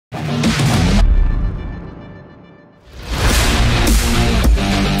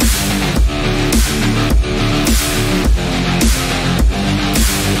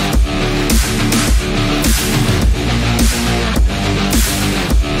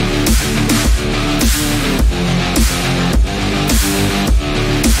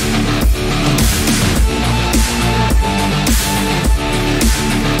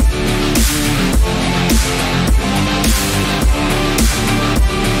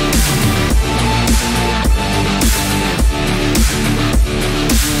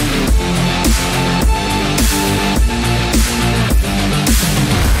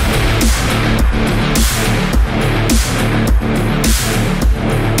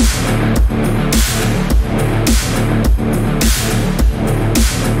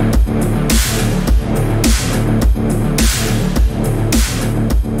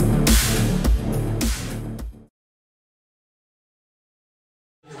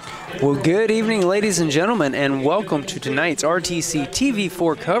Well, good evening, ladies and gentlemen, and welcome to tonight's RTC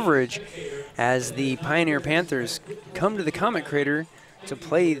TV4 coverage as the Pioneer Panthers come to the Comet Crater to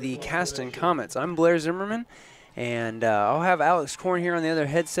play the Caston Comets. I'm Blair Zimmerman, and I'll have Alex Korn here on the other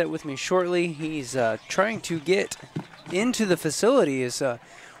headset with me shortly. He's trying to get into the facility as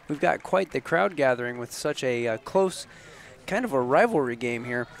we've got quite the crowd gathering with such a close kind of a rivalry game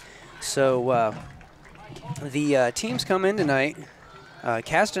here. So the teams come in tonight.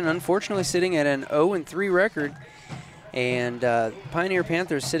 Caston, unfortunately, sitting at an 0-3 record, and Pioneer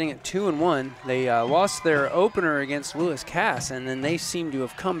Panthers sitting at 2-1. They lost their opener against Lewis Cass, and then they seem to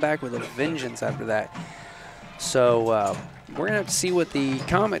have come back with a vengeance after that. So we're going to have to see what the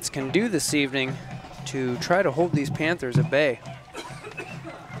Comets can do this evening to try to hold these Panthers at bay.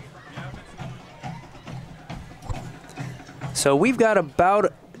 So we've got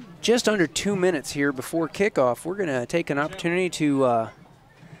about just under 2 minutes here before kickoff. We're going to take an opportunity to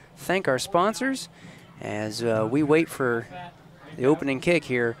thank our sponsors as we wait for the opening kick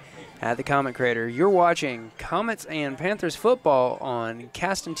here at the Comet Crater. You're watching Comets and Panthers football on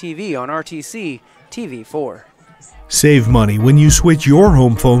Caston TV on RTC TV4. Save money when you switch your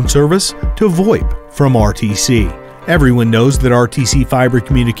home phone service to VoIP from RTC. Everyone knows that RTC Fiber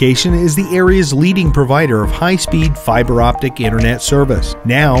Communication is the area's leading provider of high-speed fiber optic internet service.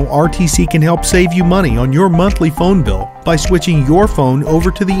 Now, RTC can help save you money on your monthly phone bill by switching your phone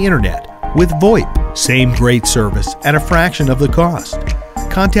over to the internet with VoIP. Same great service at a fraction of the cost.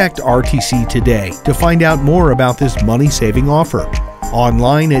 Contact RTC today to find out more about this money-saving offer.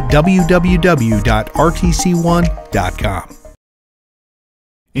 Online at www.rtc1.com.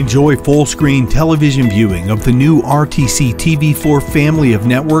 Enjoy full-screen television viewing of the new RTC TV4 family of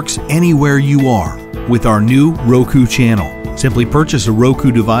networks anywhere you are with our new Roku channel. Simply purchase a Roku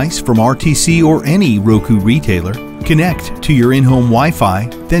device from RTC or any Roku retailer, connect to your in-home Wi-Fi,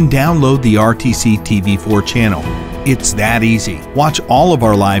 then download the RTC TV4 channel. It's that easy. Watch all of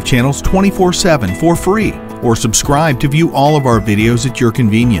our live channels 24/7 for free, or subscribe to view all of our videos at your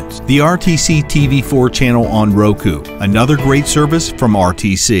convenience. The RTC TV4 channel on Roku, another great service from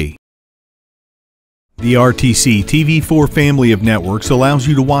RTC. The RTC TV4 family of networks allows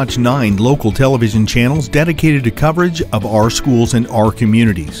you to watch 9 local television channels dedicated to coverage of our schools and our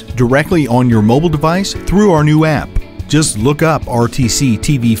communities, directly on your mobile device through our new app. Just look up RTC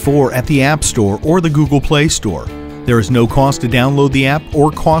TV4 at the App Store or the Google Play Store. There is no cost to download the app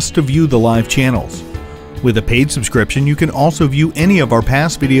or cost to view the live channels. With a paid subscription, you can also view any of our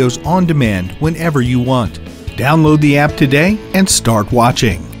past videos on demand whenever you want. Download the app today and start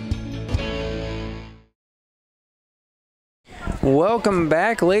watching. Welcome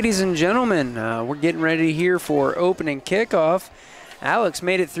back, ladies and gentlemen. We're getting ready here for opening kickoff. Alex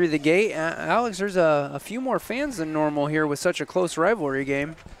made it through the gate. Alex, there's a few more fans than normal here with such a close rivalry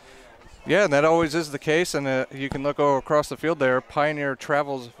game. Yeah, and that always is the case, and you can look over across the field there. Pioneer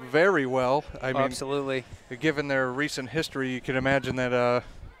travels very well. I mean, absolutely. Given their recent history, you can imagine that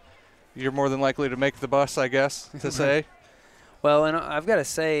you're more than likely to make the bus, I guess, to say. Well, and I've got to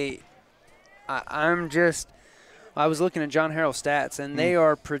say, I was looking at John Harrell's stats, and they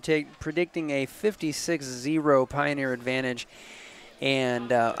are predicting a 56-0 Pioneer advantage.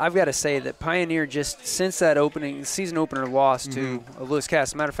 And I've got to say that Pioneer just, since that season opener loss to Lewis Cass,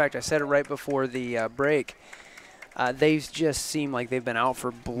 as a matter of fact, I said it right before the break, they just seem like they've been out for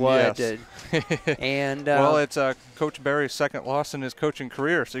blood. Yes. And well, it's Coach Barry's second loss in his coaching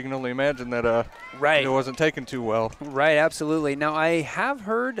career, so you can only imagine that right. It wasn't taken too well. Right, absolutely. Now, I have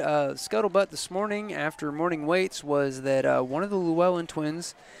heard scuttlebutt this morning after morning weights was that one of the Llewellyn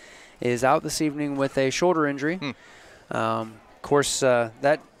twins is out this evening with a shoulder injury. Of course,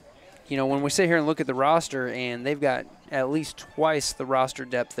 that, when we sit here and look at the roster and they've got at least twice the roster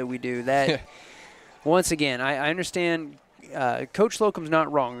depth that we do, that, once again, I understand Coach Slocum's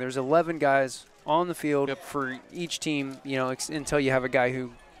not wrong. There's 11 guys on the field for each team, until you have a guy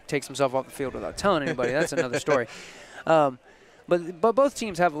who takes himself off the field without telling anybody. That's another story. But both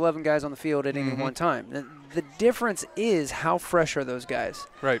teams have 11 guys on the field at any one time. The difference is how fresh are those guys.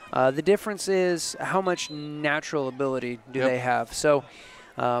 Right. The difference is how much natural ability do they have. So,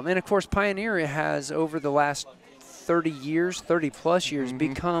 and of course, Pioneer has over the last 30-plus years,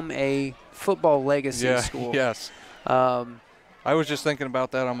 become a football legacy school. Yes. I was just thinking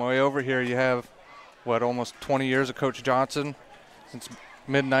about that on my way over here. You have, almost 20 years of Coach Johnson since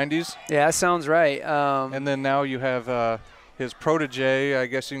mid-'90s? Yeah, that sounds right. And then now you have his protege, I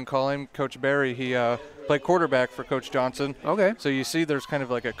guess you can call him, Coach Barry. He played quarterback for Coach Johnson. Okay. So you see there's kind of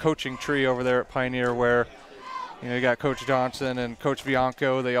like a coaching tree over there at Pioneer where, you got Coach Johnson and Coach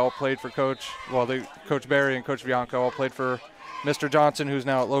Bianco. They all played for Coach Barry and Coach Bianco all played for Mr. Johnson, who's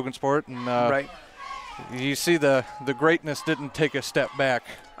now at Logansport, and right. You see the greatness didn't take a step back.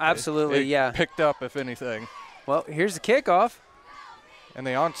 Absolutely, it yeah. Picked up, if anything. Well, here's the kickoff. And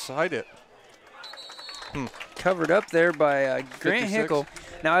they onside it. Covered up there by Grant 56. Hickle.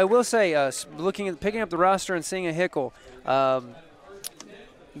 Now, I will say, picking up the roster and seeing a Hickle,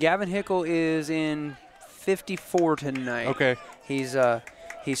 Gavin Hickle is in 54 tonight. Okay.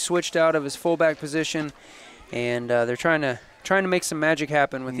 He's switched out of his fullback position, and they're trying to make some magic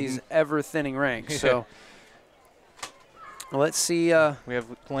happen with these ever thinning ranks. So let's see. We have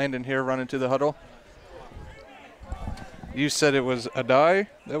Landon here running to the huddle. You said it was Adai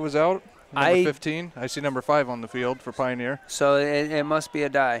that was out. Number 15. I see number 5 on the field for Pioneer. So it must be a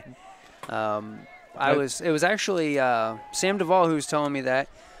die. It was actually Sam Duvall who was telling me that.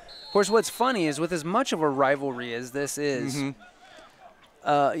 Of course, what's funny is with as much of a rivalry as this is,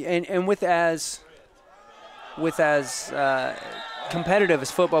 and with as competitive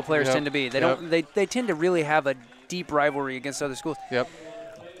as football players tend to be, they tend to really have a deep rivalry against other schools. Yep.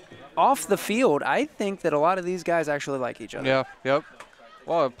 Off the field, I think that a lot of these guys actually like each other. Yeah. Yep.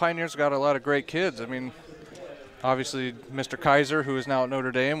 Well, Pioneer's got a lot of great kids. I mean, obviously, Mr. Kaiser, who is now at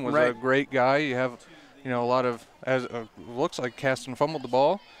Notre Dame, was a great guy. You have, a lot of, looks like Caston fumbled the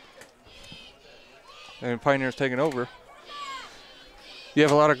ball. And Pioneer's taking over. You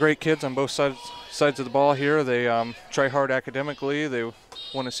have a lot of great kids on both sides of the ball here. They try hard academically. They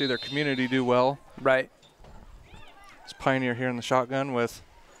want to see their community do well. Right. It's Pioneer here in the shotgun with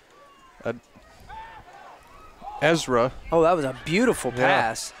Ezra. Oh, that was a beautiful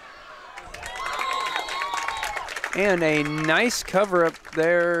pass. And a nice cover up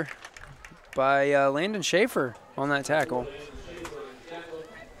there by Landon Schaefer on that tackle.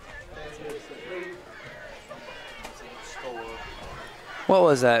 What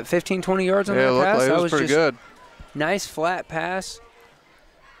was that, 15, 20 yards on that pass? Like it was pretty good. Nice flat pass.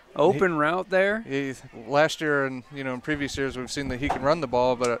 Open route there. Last year and in previous years we've seen that he can run the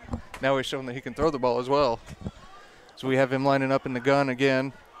ball, but now he's shown that he can throw the ball as well. So we have him lining up in the gun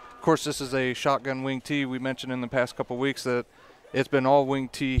again. Of course, this is a shotgun wing tee. We mentioned in the past couple weeks that it's been all wing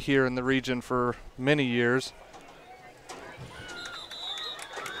tee here in the region for many years.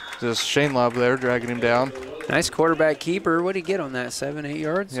 Just Shane Lobb there dragging him down. Nice quarterback keeper. What did he get on that, 7, 8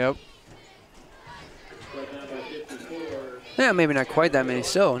 yards? Yep. Yeah, maybe not quite that many.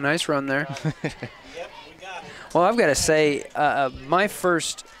 Still, nice run there. Well, I've got to say, my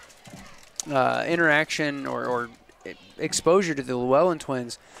first interaction or exposure to the Llewellyn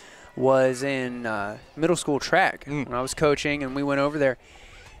twins was in middle school track when I was coaching, and we went over there.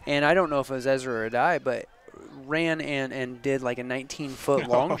 And I don't know if it was Ezra or Adai, but ran and did like a 19-foot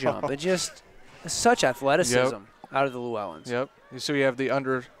long jump. It just such athleticism out of the Llewellyns. Yep. So you have the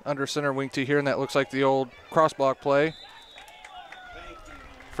under center wing tee here, and that looks like the old cross block play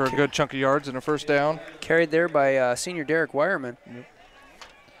for a good chunk of yards and a first down. Carried there by senior Derek Wireman. Yep.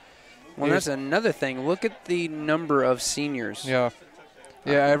 Well, that's another thing. Look at the number of seniors. Yeah.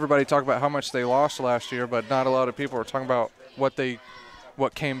 Yeah, everybody talked about how much they lost last year, but not a lot of people are talking about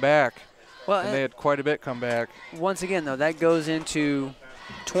what came back. Well, and they had quite a bit come back. Once again, though, that goes into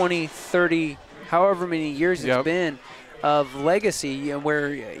 20, 30, however many years it's been of legacy,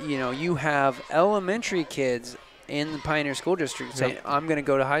 where you have elementary kids in the Pioneer School District saying, I'm going to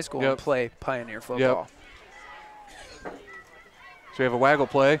go to high school and play Pioneer football. So we have a waggle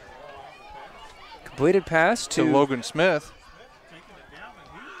play. Completed pass to Logan Smith.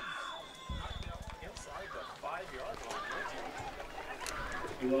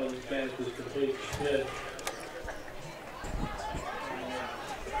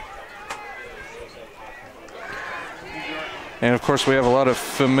 And of course we have a lot of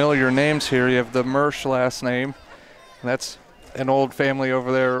familiar names here. You have the Mersch last name. That's an old family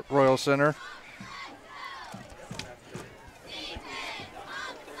over there at Royal Center.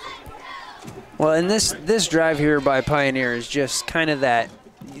 Well, and this drive here by Pioneer is just kind of that.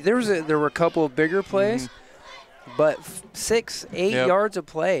 There were a couple of bigger plays, but 6, 8 yards of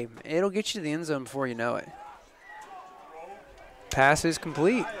play, it'll get you to the end zone before you know it. Pass is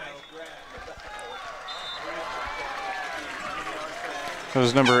complete. That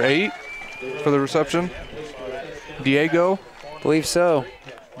was number 8 for the reception. Diego. Believe so.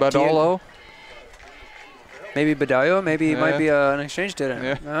 Badalo. Maybe Badayo. Maybe it might be an exchange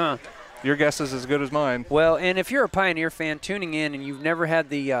student. Yeah. Your guess is as good as mine. Well, and if you're a Pioneer fan tuning in and you've never had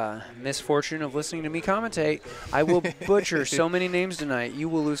the misfortune of listening to me commentate, I will butcher so many names tonight, you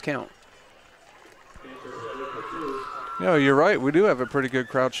will lose count. No, you're right. We do have a pretty good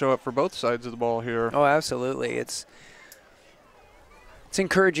crowd show up for both sides of the ball here. Oh, absolutely. It's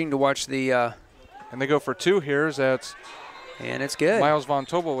encouraging to watch the and they go for 2 here. That's And it's good. Miles Von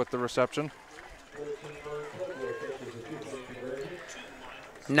Tobel with the reception.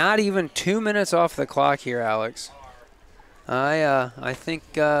 Not even 2 minutes off the clock here, Alex. I think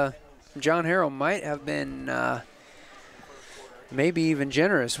John Harrell might have been maybe even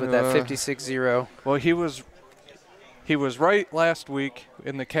generous with that 56-0. Well, he was right last week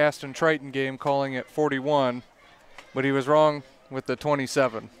in the Caston Triton game calling it 41, but he was wrong with the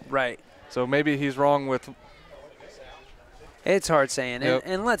 27. Right. So maybe he's wrong with. It's hard saying. Yep.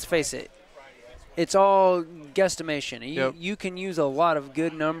 And let's face it, it's all guesstimation. Yep. You can use a lot of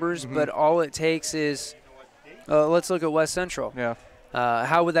good numbers, but all it takes is let's look at West Central. Yeah.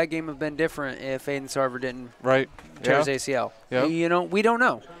 How would that game have been different if Aiden Sarver didn't tear his ACL? Yep. You know, we don't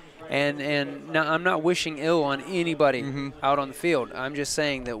know. And now I'm not wishing ill on anybody out on the field. I'm just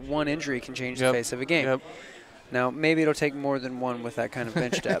saying that one injury can change the face of a game. Yep. Now, maybe it'll take more than one with that kind of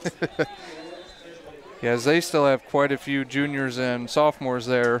bench depth. Yeah, as they still have quite a few juniors and sophomores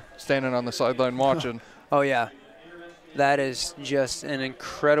there standing on the sideline watching. Oh, yeah. That is just an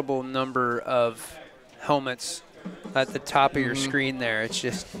incredible number of helmets at the top of your screen there. It's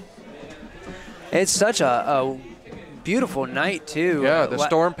just – it's such a beautiful night, too. Yeah, the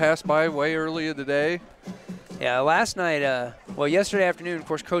storm passed by way early in the day. Yeah, last night, well, yesterday afternoon, of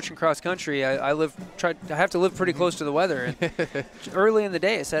course, coaching cross country, I have to live pretty close to the weather. And early in the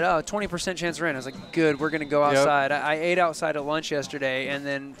day, it said, 20% chance of rain. I was like, good, we're going to go outside. I ate outside at lunch yesterday, and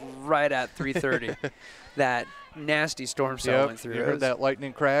then right at 3:30, that nasty storm cell went through. You heard that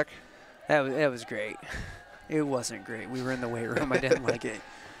lightning crack? That was great. It wasn't great. We were in the weight room. I didn't like it.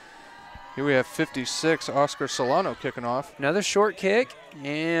 Here we have 56, Oscar Solano kicking off. Another short kick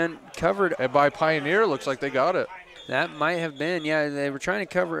and covered. And by Pioneer, looks like they got it. That might have been, yeah. They were trying to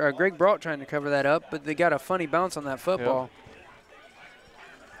cover, Greg Brault trying to cover that up, but they got a funny bounce on that football.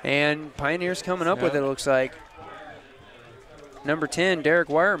 Yep. And Pioneer's coming up with it, looks like. Number 10, Derek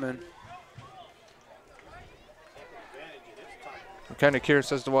Wireman. I'm kind of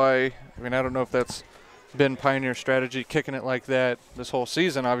curious as to why. I mean, I don't know if that's been Pioneer strategy, kicking it like that this whole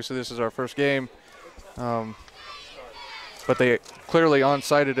season. Obviously, this is our first game. But they clearly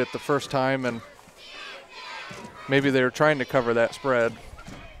onside it the first time, and maybe they were trying to cover that spread.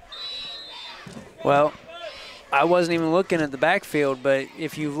 Well, I wasn't even looking at the backfield, but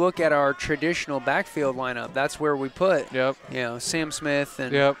if you look at our traditional backfield lineup, that's where we put, Sam Smith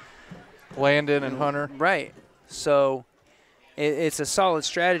and Landon and Hunter. Right. So it's a solid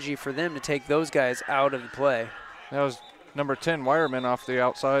strategy for them to take those guys out of the play. That was number 10, Wireman, off the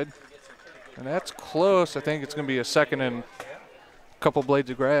outside. And that's close. I think it's going to be a second and a couple blades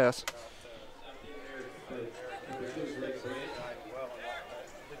of grass.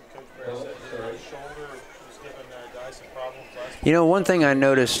 You know, one thing I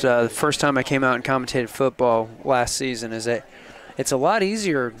noticed the first time I came out and commentated football last season is that it's a lot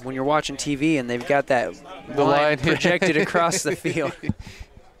easier when you're watching TV and they've got that line projected across the field.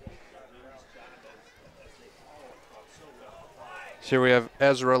 Here we have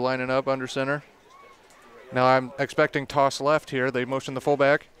Ezra lining up under center. Now I'm expecting toss left here. They motion the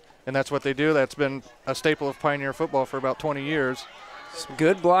fullback, and that's what they do. That's been a staple of Pioneer football for about 20 years. Some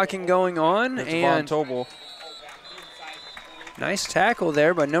good blocking going on. That's and Von Tobel. Nice tackle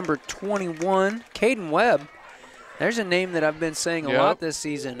there by number 21, Caden Webb. There's a name that I've been saying a lot this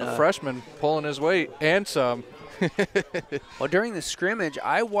season. A freshman pulling his weight and some. Well, during the scrimmage,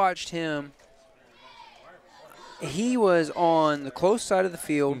 I watched him. He was on the close side of the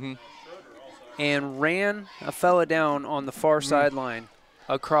field and ran a fella down on the far sideline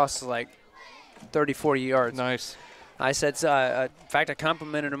across like 30, 40 yards. Nice. I said, in fact, I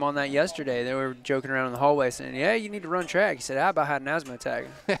complimented him on that yesterday. They were joking around in the hallway saying, yeah, you need to run track. He said, how about had an asthma attack?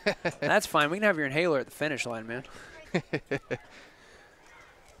 That's fine. We can have your inhaler at the finish line, man.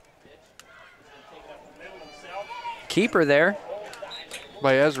 Keeper there.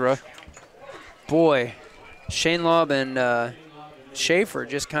 By Ezra. Boy, Shane Lobb and Schaefer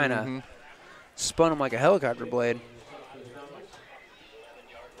just kind of spun him like a helicopter blade.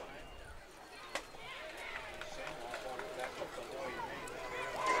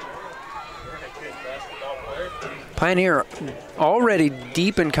 Pioneer already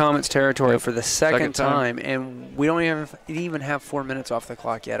deep in Comets territory for the second time, and we don't even have 4 minutes off the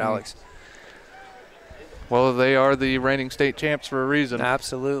clock yet, Alex. Well, they are the reigning state champs for a reason.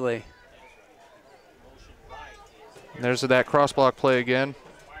 Absolutely. And there's that cross block play again.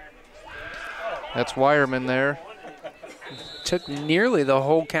 That's Wireman there. Took nearly the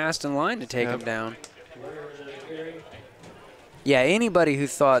whole Caston line to take him down. Yeah, anybody who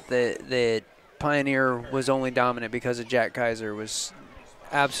thought that Pioneer was only dominant because of Jack Kaiser was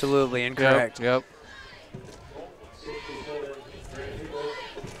absolutely incorrect. Yep.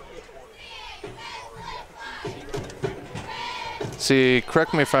 See,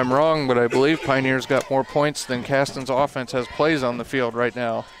 correct me if I'm wrong, but I believe Pioneer's got more points than Caston's offense has plays on the field right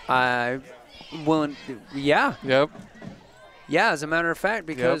now. Yeah. Yep. Yeah, as a matter of fact,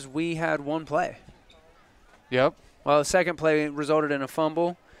 because we had one play. Yep. Well, the second play resulted in a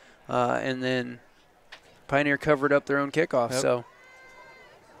fumble, and then Pioneer covered up their own kickoff. Yep. So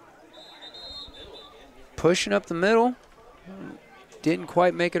pushing up the middle, didn't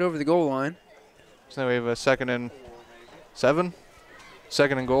quite make it over the goal line. So now we have a 2nd and 7.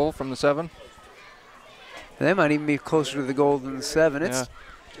 2nd and goal from the 7. They might even be closer to the goal than the 7. It's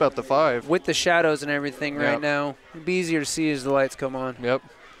about the 5. With the shadows and everything right now, it'd be easier to see as the lights come on. Yep.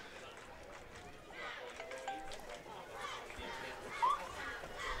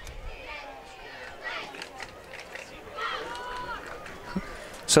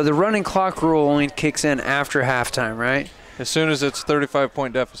 So the running clock rule only kicks in after halftime, right? As soon as it's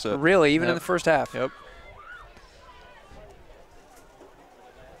 35-point deficit. Really, even in the first half? Yep.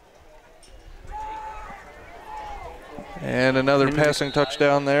 And another passing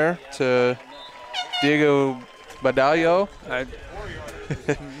touchdown there to Diego Badallo.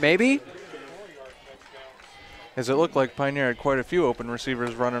 Maybe? As it looked like Pioneer had quite a few open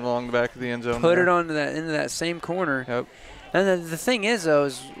receivers running along the back of the end zone. Put it into that same corner. Yep. And the thing is, though,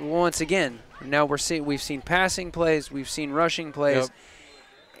 is once again, now we've seen passing plays, we've seen rushing plays,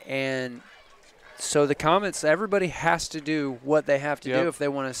 and so the Comets, everybody has to do what they have to do if they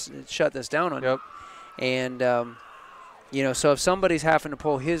want to shut this down on you. And you know, so if somebody's having to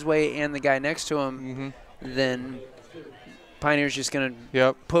pull his way and the guy next to him, then Pioneer's just going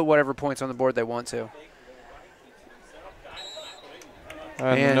to put whatever points on the board they want to.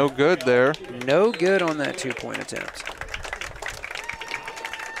 And no good there. No good on that 2-point attempt.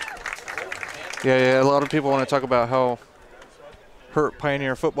 Yeah, a lot of people want to talk about how hurt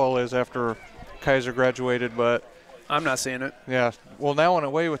Pioneer football is after Kaiser graduated, but I'm not seeing it. Yeah. Well, now in a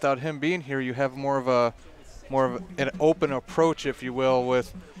way, without him being here, you have more of an open approach, if you will,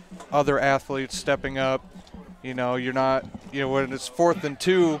 with other athletes stepping up. You know, you're not, when it's 4th and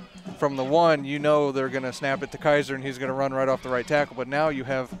 2 from the 1, they're going to snap it to Kaiser and he's going to run right off the right tackle. But now you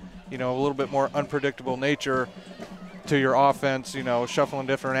have, a little bit more unpredictable nature to your offense, shuffling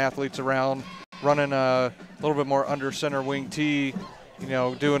different athletes around, running a little bit more under center wing T,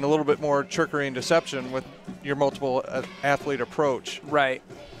 doing a little bit more trickery and deception with your multiple athlete approach. Right.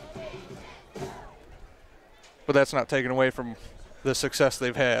 But that's not taken away from the success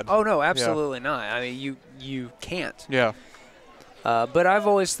they've had. Oh, no, absolutely not. I mean, you can't. Yeah. But I've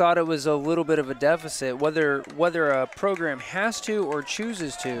always thought it was a little bit of a deficit, whether a program has to or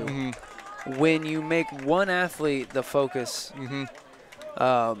chooses to, when you make one athlete the focus.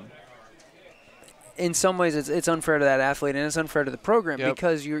 In some ways, it's unfair to that athlete and it's unfair to the program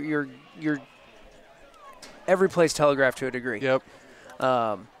because you're every play's telegraphed to a degree. Yep.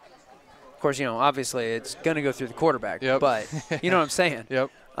 Of course, obviously it's going to go through the quarterback, but you know what I'm saying.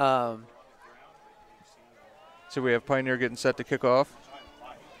 Yep. So we have Pioneer getting set to kick off.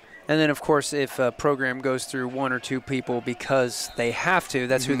 And then, of course, if a program goes through 1 or 2 people because they have to,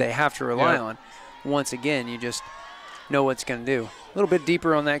 that's who they have to rely on. Once again, you just know what's going to do. A little bit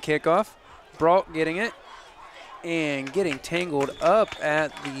deeper on that kickoff. Brault getting it and getting tangled up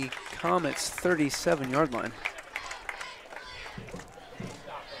at the Comets' 37-yard line.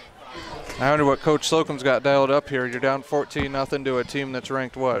 I wonder what Coach Slocum's got dialed up here. You're down 14-0 to a team that's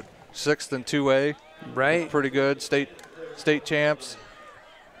ranked, what, 6th in 2A? Right. Pretty good. State champs.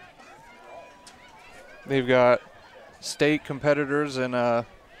 They've got state competitors in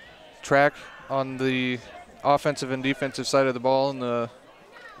track on the offensive and defensive side of the ball in the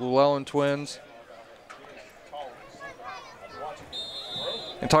Llewellyn Twins.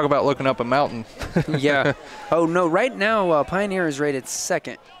 And talk about looking up a mountain. Yeah. Oh, no, right now Pioneer is ranked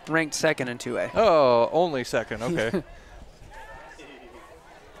second in 2A. Oh, only second. Okay.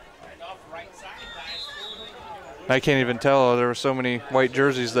 I can't even tell. There were so many white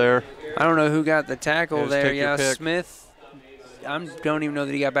jerseys there. I don't know who got the tackle there. Yeah, pick. Smith. I don't even know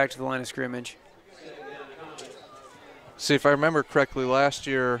that he got back to the line of scrimmage. See, if I remember correctly, last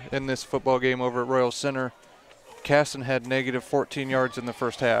year in this football game over at Royal Center, Caston had negative 14 yards in the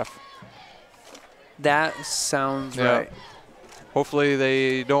first half. That sounds right. Hopefully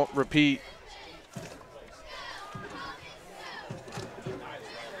they don't repeat.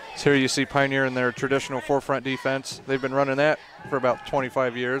 So here you see Pioneer in their traditional forefront defense. They've been running that for about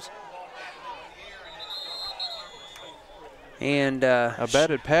 25 years. And a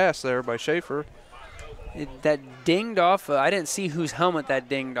batted pass there by Schaefer. That dinged off. I didn't see whose helmet that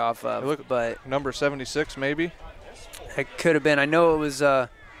dinged off of, but number 76 maybe. It could have been. I know it was a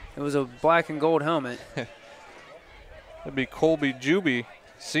black and gold helmet. That'd be Colby Juby,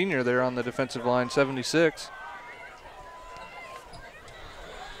 senior there on the defensive line, 76.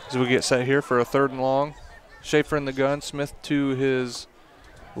 As we get set here for a 3rd and long. Schaefer in the gun, Smith to his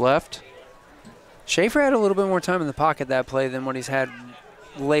left. Schaefer had a little bit more time in the pocket that play than what he's had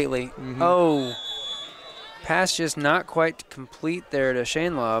lately. Oh, pass just not quite complete there to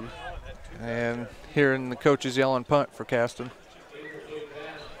Shane Lobb. And hearing the coaches yelling punt for Caston.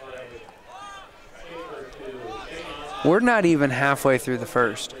 We're not even halfway through the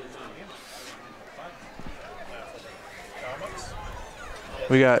first.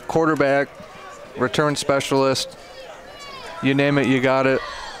 We got quarterback, return specialist, you name it, you got it.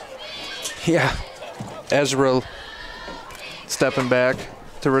 Yeah. Ezra stepping back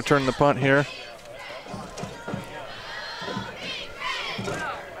to return the punt here.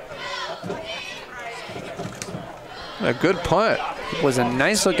 A good punt. It was a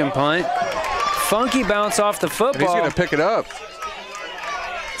nice looking punt. Funky bounce off the football. And he's going to pick it up.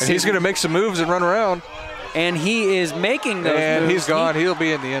 And he's going to make some moves and run around. And he is making those and moves. He's gone. He'll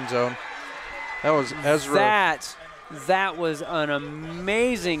be in the end zone. That was Ezra. That was an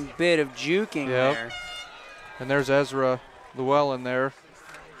amazing bit of juking there. And there's Ezra Llewellyn there.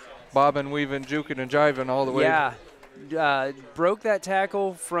 Bobbing, weaving, juking, and jiving all the way. Yeah. Broke that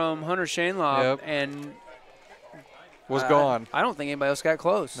tackle from Hunter Shanelob and was gone. I don't think anybody else got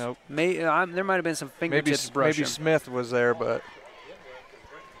close. Nope. There might have been some fingertips brushing. Maybe Smith was there, but.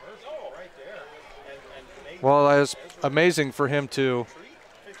 Well, that was amazing for him to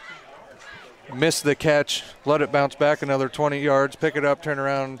miss the catch, let it bounce back another 20 yards, pick it up, turn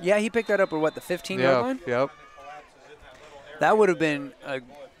around. Yeah, he picked that up at, the 15-yard line? Yep. That would have been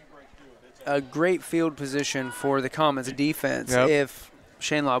a great field position for the Comets defense if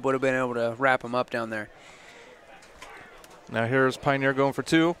Shane Lobb would have been able to wrap him up down there. Now here's Pioneer going for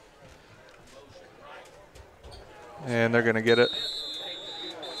 2. And they're going to get it.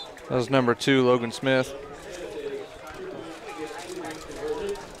 That was number 2, Logan Smith.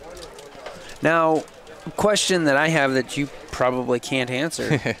 Now, a question that I have that you probably can't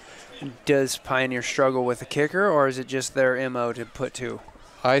answer. Does Pioneer struggle with a kicker, or is it just their MO to put 2?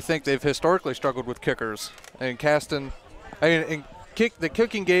 I think they've historically struggled with kickers. And Caston, the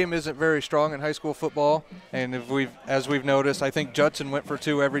kicking game isn't very strong in high school football. And as we've noticed, I think Judson went for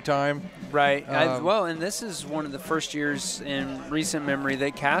 2 every time. Right. And this is one of the first years in recent memory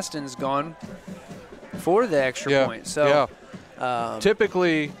that Caston's gone for the extra point. So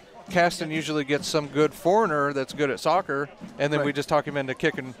typically, Caston usually gets some good foreigner that's good at soccer, and then we just talk him into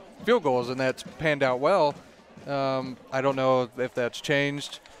kicking field goals, and that's panned out well. I don't know if that's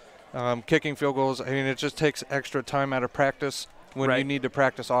changed. Kicking field goals, it just takes extra time out of practice when you need to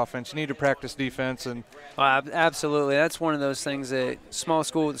practice offense. You need to practice defense. And absolutely. That's one of those things that small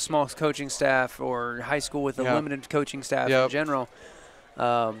school with a small coaching staff or high school with a limited coaching staff in general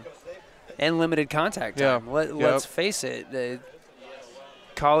and limited contact time. Let's face it.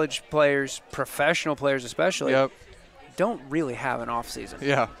 College players, professional players especially, don't really have an off season.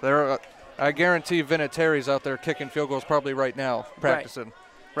 Yeah, I guarantee Vinatieri's out there kicking field goals probably right now, practicing.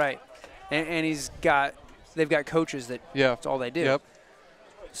 Right. And they've got coaches that's all they do. Yep.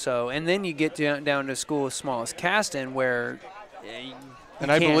 So, and then you get down to a school as small as Caston where you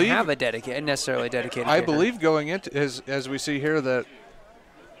I believe have a necessarily dedicated I kicker. believe going into, as we see here, that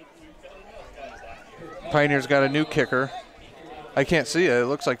Pioneer's got a new kicker. I can't see it. It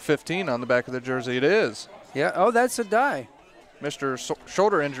looks like 15 on the back of the jersey. It is. Yeah. Oh, that's a die. Mr.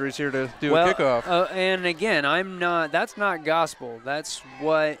 Shoulder injuries here to do a kickoff. And again, that's not gospel. That's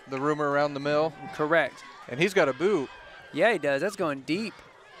what. The rumor around the mill. Correct. And he's got a boot. Yeah, he does. That's going deep.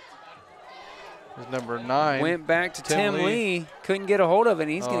 His number 9. Went back to Tim Lee. Couldn't get a hold of it.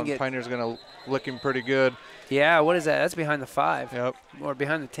 He's going to get. Pioneer's going to lick him pretty good. Yeah, what is that? That's behind the 5. Yep. Or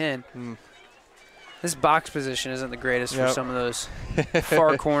behind the 10. This box position isn't the greatest for some of those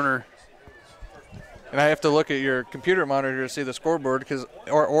far corner. And I have to look at your computer monitor to see the scoreboard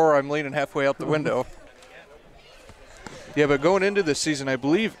or I'm leaning halfway out the window. Yeah, but going into this season, I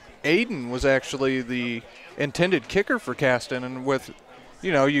believe Aiden was actually the intended kicker for Caston. And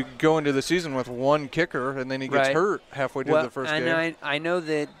you go into the season with 1 kicker, and then he gets hurt halfway through the first game. And I know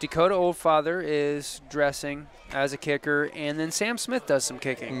that Dakota Oldfather is dressing as a kicker, and then Sam Smith does some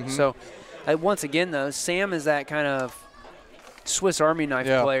kicking. So, once again, though, Sam is that kind of Swiss Army knife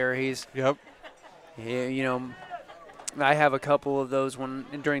player. He's I have a couple of those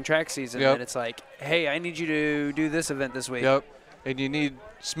during track season that it's like, hey, I need you to do this event this week. Yep, and you need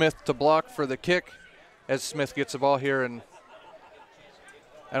Smith to block for the kick as Smith gets the ball here, and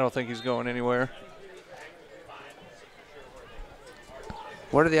I don't think he's going anywhere.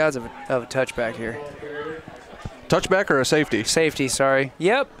 What are the odds of a touchback here? touchback or a safety? Safety, sorry.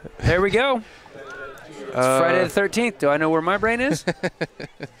 Yep, there we go. It's Friday the 13th. Do I know where my brain is?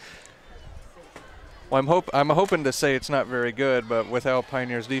 Well, I'm hoping to say it's not very good, but with how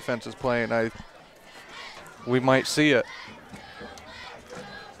Pioneer's defense is playing, we might see it.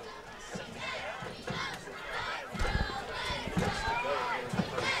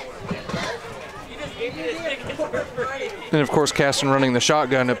 And of course, Caston running the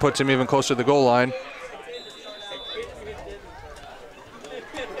shotgun, it puts him even closer to the goal line.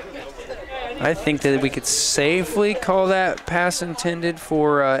 I think that we could safely call that pass intended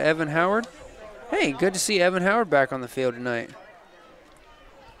for Evan Howard. Hey, good to see Evan Howard back on the field tonight.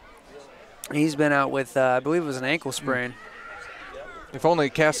 He's been out with, I believe it was an ankle sprain. If only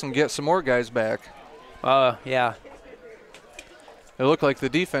Caston gets some more guys back. Yeah. It looked like the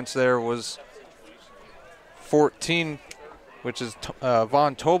defense there was 14, which is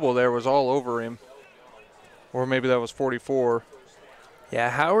Von Tobel there was all over him. Or maybe that was 44. Yeah,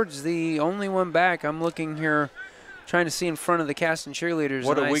 Howard's the only one back. I'm looking here, trying to see in front of the Caston cheerleaders.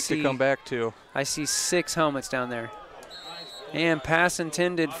 What a week to come back to. I see 6 helmets down there. And pass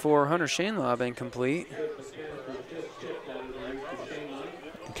intended for Hunter Shainlaub incomplete.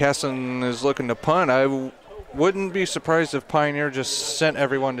 Caston is looking to punt. I wouldn't be surprised if Pioneer just sent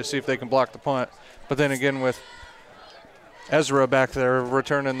everyone to see if they can block the punt. But then again, with Ezra back there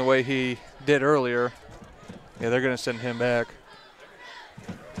returning the way he did earlier, yeah, they're going to send him back.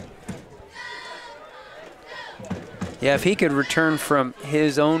 Yeah, if he could return from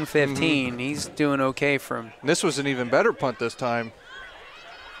his own 15, he's doing okay from. This was an even better punt this time.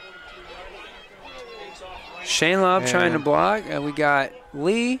 Shainlaub trying to block. We got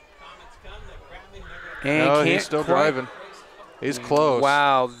Lee. And no, he's still driving. He's close.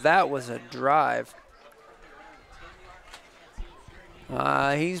 Wow, that was a drive.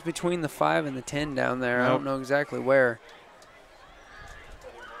 He's between the 5 and the 10 down there. Nope. I don't know exactly where.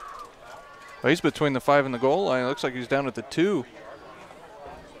 Well, he's between the 5 and the goal line. It looks like he's down at the 2.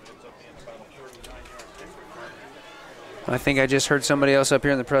 I think I just heard somebody else up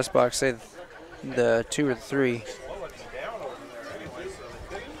here in the press box say the 2 or the 3.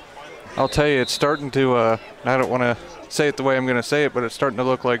 I'll tell you, it's starting to, I don't want to say it the way I'm going to say it, but it's starting to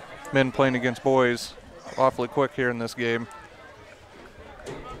look like men playing against boys awfully quick here in this game.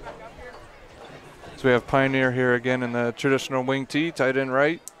 So we have Pioneer here again in the traditional wing tee, tight end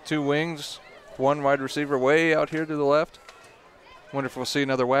right, 2 wings, 1 wide receiver way out here to the left. Wonder if we'll see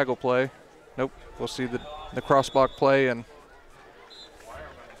another waggle play. Nope, we'll see the cross-block play, and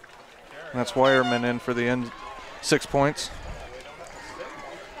that's Wireman in for the end, 6 points.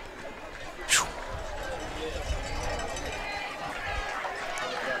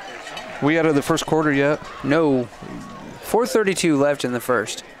 We out of the first quarter yet? No. 4:32 left in the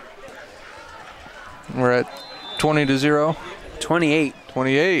first. We're at 20-0. 28.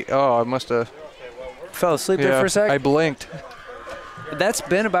 28. Oh, I must have fell asleep there for a sec. I blinked. That's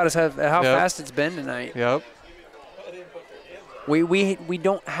been about how fast it's been tonight. Yep. We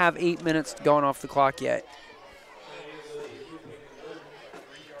don't have 8 minutes going off the clock yet.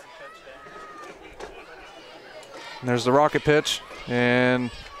 And there's the rocket pitch,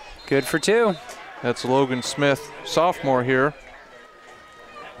 and good for 2. That's Logan Smith, sophomore here.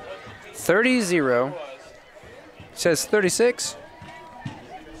 30-0. Says 36.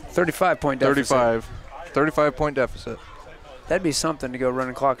 35-point deficit. 35-point deficit. That'd be something to go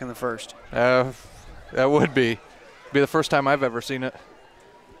running clock in the first. That would be. Be the first time I've ever seen it.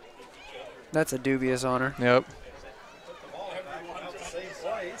 That's a dubious honor. Yep.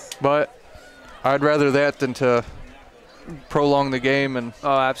 But I'd rather that than to prolong the game. And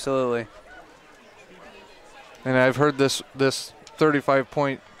oh, absolutely. And I've heard this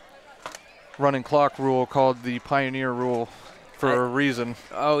 35-point running clock rule called the Pioneer rule for a reason.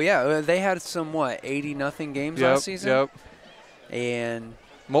 Oh, yeah. They had some, 80-0 games last season? Yep. And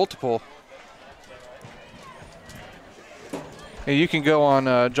multiple. And you can go on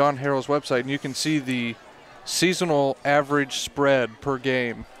John Harrell's website and you can see the seasonal average spread per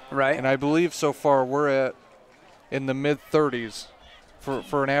game. Right. And I believe so far we're at in the mid-30s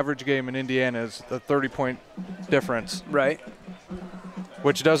for an average game in Indiana is the 30-point difference. Right.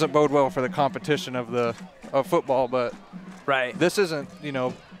 Which doesn't bode well for the competition of football, but right. This isn't,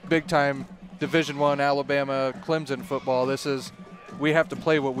 big-time Division I Alabama Clemson football. This is we have to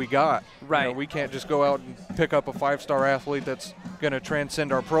play what we got. Right. We can't just go out and pick up a 5-star athlete that's going to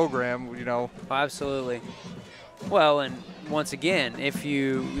transcend our program, Absolutely. Well, and once again, if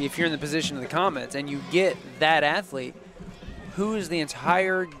you're in the position of the Comets and you get that athlete, who is the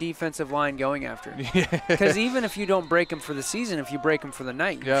entire defensive line going after? Because even if you don't break them for the season, if you break them for the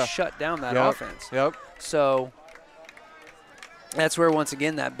night, you shut down that offense. Yep. So That's where, once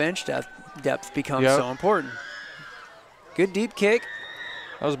again, that bench depth becomes so important. Good deep kick.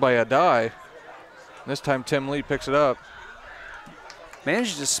 That was by a die. This time Tim Lee picks it up.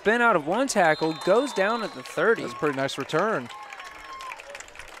 Manages to spin out of one tackle, goes down at the 30. That's a pretty nice return.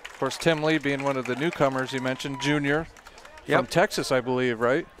 Of course, Tim Lee being one of the newcomers you mentioned, junior from Texas, I believe,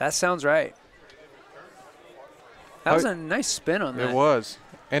 right? That sounds right. That was a nice spin on that. It was.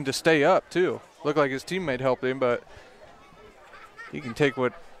 And to stay up, too. Looked like his teammate helped him, but he can take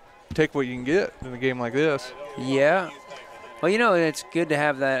what you can get in a game like this. Yeah. Well, you know, it's good to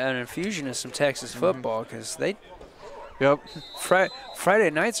have that an infusion of some Texas football because they Friday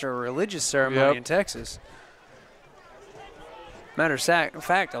nights are a religious ceremony in Texas. Matter of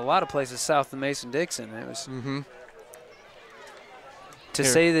fact, a lot of places south of Mason-Dixon. It was to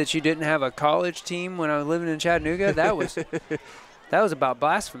say that you didn't have a college team when I was living in Chattanooga. That was about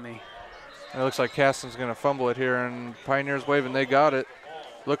blasphemy. It looks like Caston's going to fumble it here, and Pioneers waving. They got it.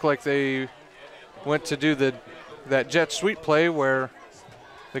 Looked like they went to do that jet sweep play where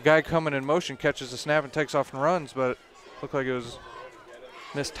the guy coming in motion catches the snap and takes off and runs, but it looked like it was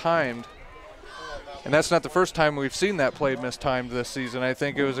mistimed. And that's not the first time we've seen that play mistimed this season. I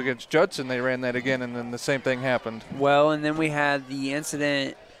think it was against Judson they ran that again, and then the same thing happened. Well, and then we had the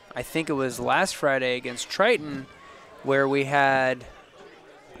incident, I think it was last Friday against Triton, where we had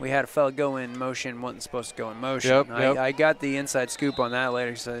a fella go in motion, wasn't supposed to go in motion. I got the inside scoop on that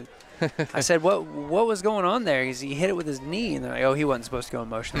later. So I said, what was going on there? He hit it with his knee, and they're like, oh, he wasn't supposed to go in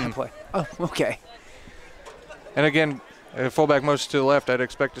motion in that play. Oh, okay. And again, fullback motion to the left, I'd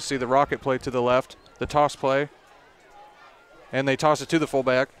expect to see the rocket play to the left, the toss play, and they toss it to the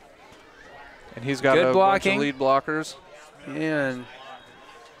fullback. And he's got a bunch of lead blockers. And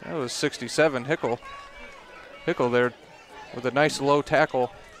that was 67, Hickel. Hickel there with a nice low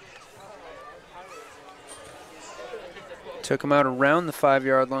tackle. Took him out around the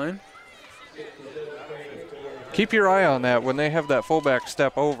 5-yard line. Keep your eye on that. When they have that fullback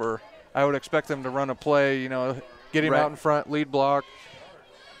step over, I would expect them to run a play, get him out in front, lead block.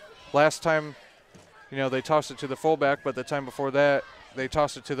 Last time, they tossed it to the fullback, but the time before that, they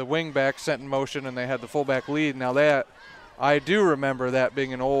tossed it to the wing back, sent in motion, and they had the fullback lead. Now that, I do remember that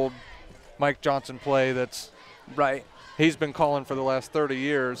being an old Mike Johnson play that's he's been calling for the last 30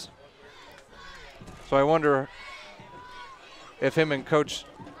 years. So I wonder if him and Coach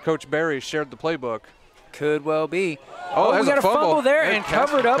Barry shared the playbook. Could well be. Oh, we got a fumble there and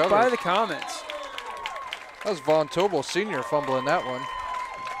Caston covered up by the Comets. That was Vaughn Tobel Sr. fumbling that one.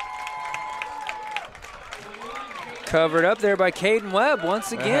 Covered up there by Caden Webb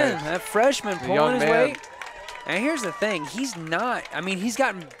once again. Nice. That freshman pulling his weight. And here's the thing. He's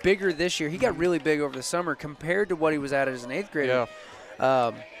gotten bigger this year. He got really big over the summer compared to what he was at as an 8th grader.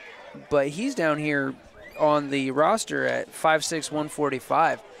 Yeah. But he's down here on the roster at 5'6",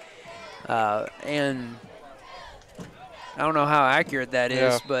 145. And I don't know how accurate that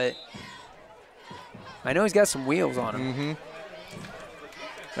is, but I know he's got some wheels on him.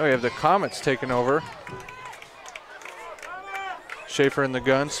 Now we have the Comets taking over. Schaefer in the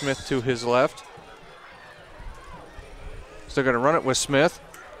gun, Smith to his left. Still going to run it with Smith.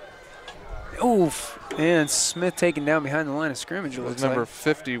 Oof. And Smith taken down behind the line of scrimmage. It looks number like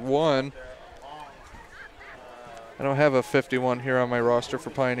 51. I don't have a 51 here on my roster for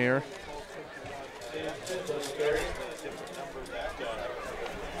Pioneer.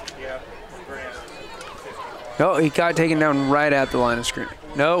 No, he got taken down right at the line of scrimmage.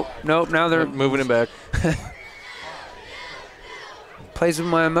 Nope. Now they're moving him back. Plays with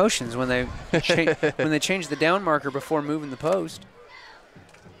my emotions when they change the down marker before moving the post.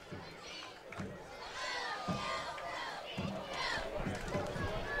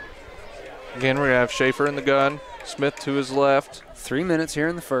 Again, we're going to have Schaefer in the gun, Smith to his left. 3 minutes here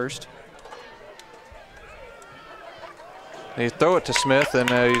in the first. They throw it to Smith,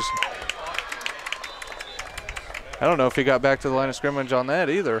 and I don't know if he got back to the line of scrimmage on that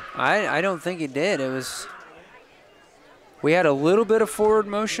either. I don't think he did. We had a little bit of forward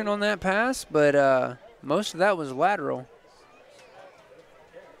motion on that pass, but most of that was lateral.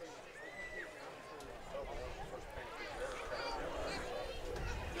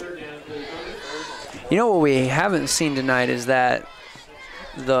 You know what we haven't seen tonight is that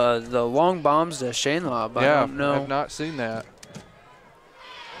the long bombs to Shane Lobb. I don't know. I've not seen that.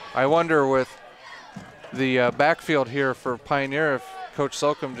 I wonder with the backfield here for Pioneer if Coach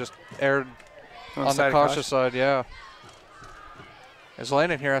Slocum just erred on the cautious side, As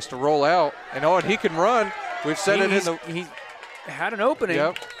Landon here has to roll out, and he can run. We've said he had an opening.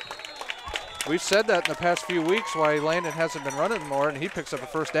 Yep. We've said that in the past few weeks why Landon hasn't been running more, and he picks up a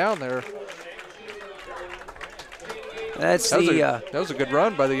first down there. That's that was a good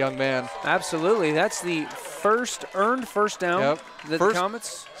run by the young man. Absolutely. That's the first earned first down that the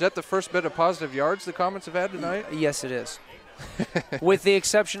Comets. Is that the first bit of positive yards the Comets have had tonight? Yes, it is. With the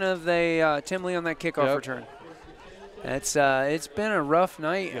exception of the Tim Lee on that kickoff return. It's been a rough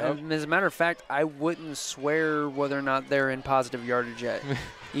night. As a matter of fact, I wouldn't swear whether or not they're in positive yardage yet,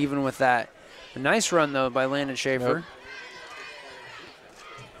 even with that. A nice run, though, by Landon Schaefer. Yep.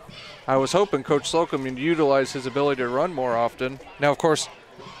 I was hoping Coach Slocum would utilize his ability to run more often. Now, of course,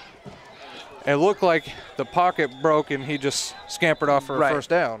 it looked like the pocket broke and he just scampered off for a first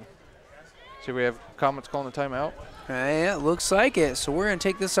down. So we have Comets calling the timeout. Yeah, it looks like it. So we're going to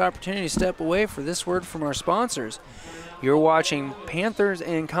take this opportunity to step away for this word from our sponsors. You're watching Panthers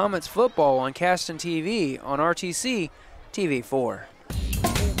and Comets football on Caston TV on RTC TV4.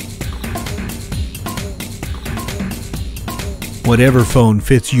 Whatever phone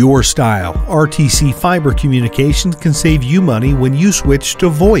fits your style, RTC Fiber Communications can save you money when you switch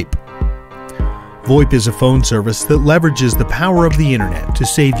to VoIP. VoIP is a phone service that leverages the power of the internet to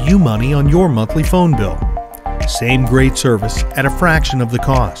save you money on your monthly phone bill. Same great service at a fraction of the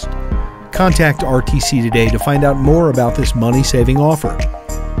cost. Contact RTC today to find out more about this money-saving offer.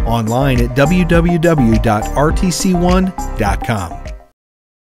 Online at www.rtc1.com.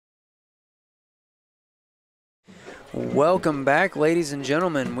 Welcome back, ladies and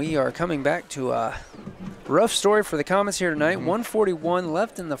gentlemen. We are coming back to a rough story for the Comets here tonight. 141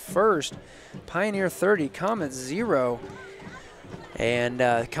 left in the first. Pioneer 30, Comets 0. And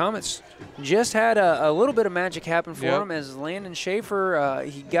Comets just had a little bit of magic happen for him as Landon Schaefer,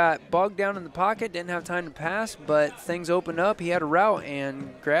 he got bogged down in the pocket, didn't have time to pass, but things opened up. He had a route and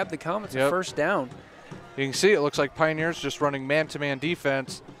grabbed the Comets a first down. You can see it looks like Pioneer's just running man-to-man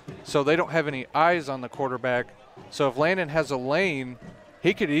defense, so they don't have any eyes on the quarterback. So if Landon has a lane,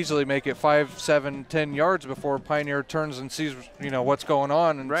 he could easily make it 5, 7, 10 yards before Pioneer turns and sees, what's going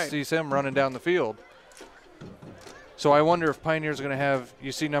on and sees him running down the field. So I wonder if Pioneer's going to have,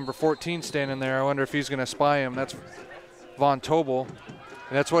 you see number 14 standing there, I wonder if he's going to spy him. That's Von Tobel.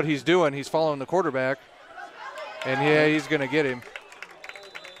 And that's what he's doing. He's following the quarterback. And he's going to get him.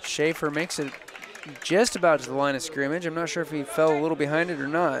 Schaefer makes it just about to the line of scrimmage. I'm not sure if he fell a little behind it or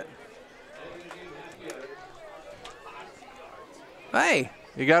not. Hey.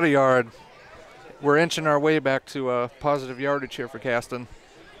 You got a yard. We're inching our way back to positive yardage here for Caston.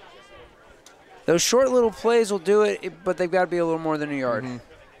 Those short little plays will do it, but they've got to be a little more than a yard.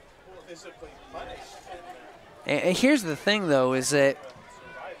 And here's the thing, though, is that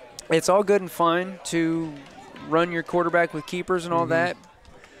it's all good and fine to run your quarterback with keepers and all that,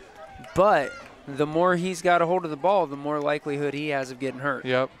 but the more he's got a hold of the ball, the more likelihood he has of getting hurt.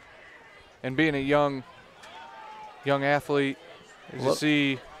 Yep. And being a young athlete, as you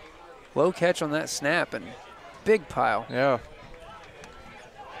see. Low catch on that snap and big pile. Yeah.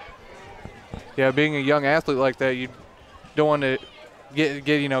 Yeah, being a young athlete like that, you don't want to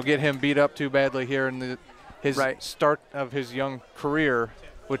get him beat up too badly here in his start of his young career,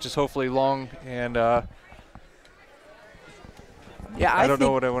 which is hopefully long and I don't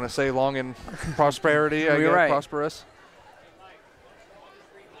know what I want to say, long in prosperity, I guess, prosperous.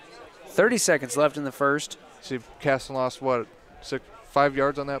 30 seconds left in the first. See, Caston lost, 5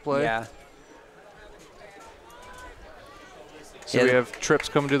 yards on that play? Yeah. So we have trips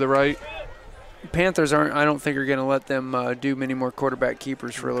coming to the right. Panthers I don't think are going to let them do many more quarterback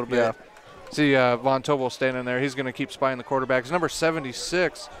keepers for a little bit. Yeah. See Von Tobel standing there. He's going to keep spying the quarterbacks. Number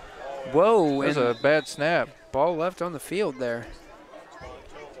 76. Whoa. That was a bad snap. Ball left on the field there.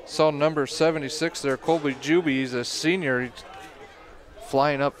 Saw number 76 there, Colby Juby. He's a senior. He's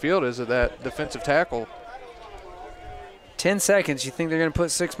flying upfield as that defensive tackle. 10 seconds. You think they're going to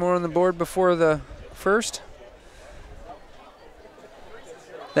put 6 more on the board before the first?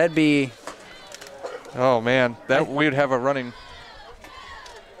 That'd be... Oh, man. We'd have to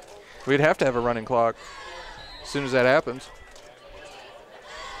have a running clock as soon as that happens.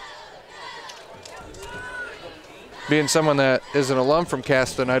 Being someone that is an alum from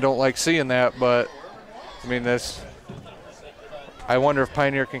Caston, I don't like seeing that, but, I mean, I wonder if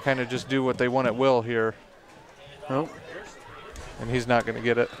Pioneer can kind of just do what they want at will here. Nope. And he's not going to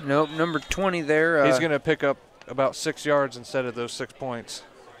get it. Nope, number 20 there. He's going to pick up about 6 yards instead of those 6 points.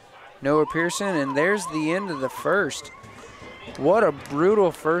 Noah Pearson, and there's the end of the first. What a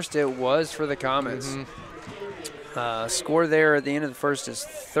brutal first it was for the Comets. Score there at the end of the first is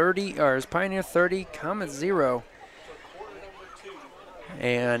Pioneer 30, Comets 0.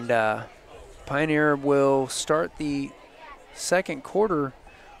 And Pioneer will start the second quarter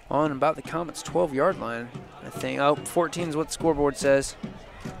on about the Comets' 12-yard line, I think. 14 is what the scoreboard says.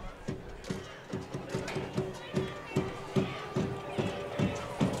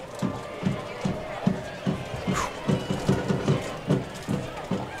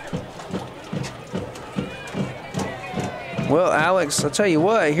 Well, Alex, I'll tell you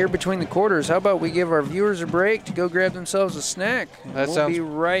what, here between the quarters, how about we give our viewers a break to go grab themselves a snack? We'll be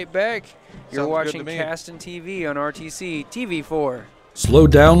right back. You're watching Caston TV on RTC TV4. Slow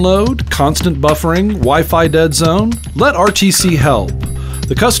download, constant buffering, Wi-Fi dead zone? Let RTC help.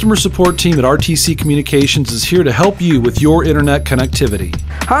 The customer support team at RTC Communications is here to help you with your internet connectivity.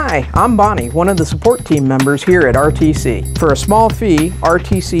 Hi, I'm Bonnie, one of the support team members here at RTC. For a small fee,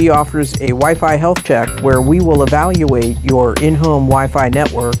 RTC offers a Wi-Fi health check where we will evaluate your in-home Wi-Fi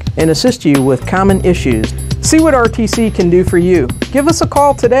network and assist you with common issues. See what RTC can do for you. Give us a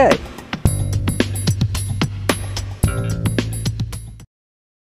call today.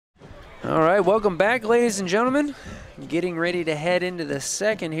 All right, welcome back, ladies and gentlemen. Getting ready to head into the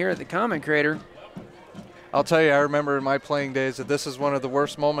second here at the Comment Crater. I'll tell you, I remember in my playing days that this is one of the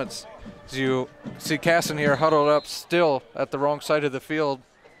worst moments. As you see Caston here huddled up still at the wrong side of the field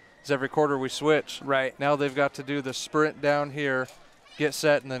as every quarter we switch. Right. Now they've got to do the sprint down here, get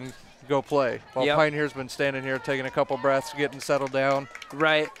set, and then go play. While Pioneer's been standing here taking a couple breaths, getting settled down.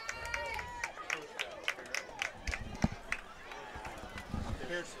 Right.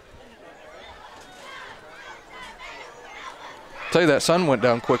 Tell you that sun went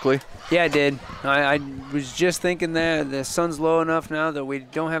down quickly. Yeah, it did. I was just thinking that the sun's low enough now that we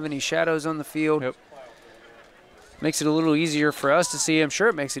don't have any shadows on the field. Yep. Makes it a little easier for us to see. I'm sure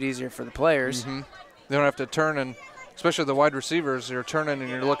it makes it easier for the players. Mm-hmm. They don't have to turn, and especially the wide receivers, you're turning and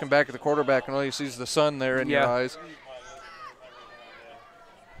you're looking back at the quarterback and all you see is the sun there in your eyes.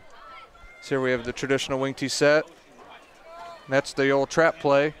 So here we have the traditional wing tee set. And that's the old trap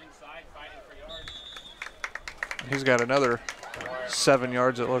play. He's got another 7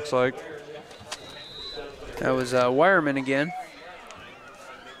 yards, it looks like. That was Wireman again.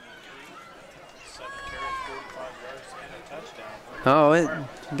 Oh, it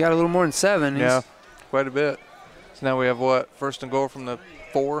got a little more than 7. Yeah, quite a bit. So now we have what? First and goal from the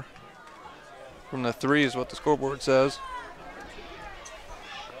 4? From the 3 is what the scoreboard says.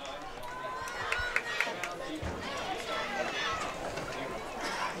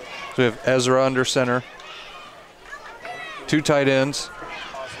 So we have Ezra under center. 2 tight ends.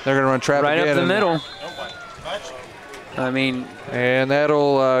 They're going to run trap right again. Right up the middle. I mean. And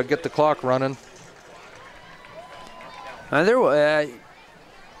that'll get the clock running. Wireman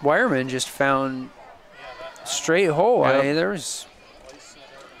just found straight hole. Yep.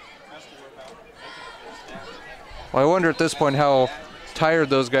 Well, I wonder at this point how tired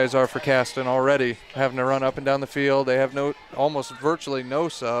those guys are for Caston already, having to run up and down the field. They have almost virtually no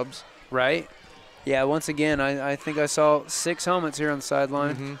subs. Right. Yeah, once again, I think I saw 6 helmets here on the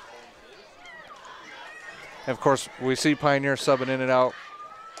sideline. Mm-hmm. And of course, we see Pioneer subbing in and out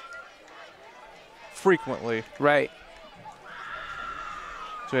frequently. Right.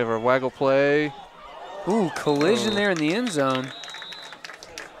 So we have our waggle play. Ooh, collision there in the end zone.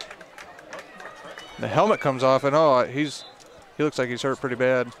 The helmet comes off, and he looks like he's hurt pretty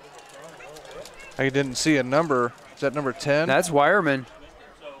bad. I didn't see a number. Is that number 10? That's Wireman.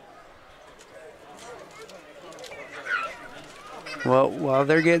 Well, while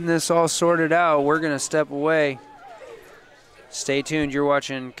they're getting this all sorted out, we're going to step away. Stay tuned. You're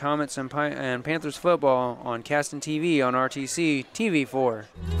watching Comets and Panthers football on Caston TV on RTC TV4.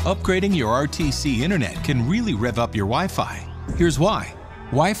 Upgrading your RTC internet can really rev up your Wi-Fi. Here's why.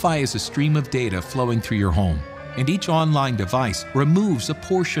 Wi-Fi is a stream of data flowing through your home, and each online device removes a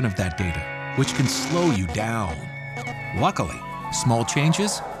portion of that data, which can slow you down. Luckily, small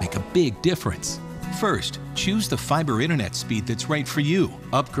changes make a big difference. First, choose the fiber internet speed that's right for you.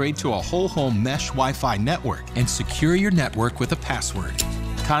 Upgrade to a whole home mesh Wi-Fi network and secure your network with a password.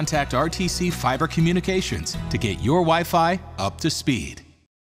 Contact RTC Fiber Communications to get your Wi-Fi up to speed.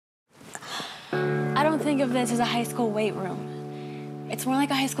 I don't think of this as a high school weight room. It's more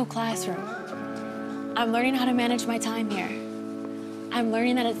like a high school classroom. I'm learning how to manage my time here. I'm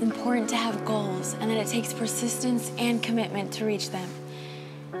learning that it's important to have goals and that it takes persistence and commitment to reach them.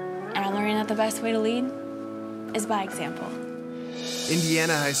 And I'm learning that the best way to lead is by example.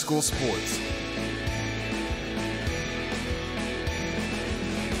 Indiana High School Sports.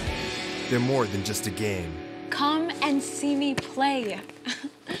 They're more than just a game. Come and see me play.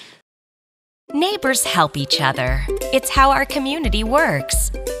 Neighbors help each other. It's how our community works.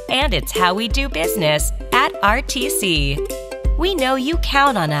 And it's how we do business at RTC. We know you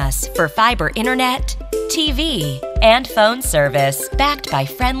count on us for fiber internet, TV, and phone service, backed by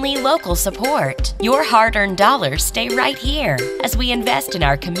friendly local support. Your hard-earned dollars stay right here as we invest in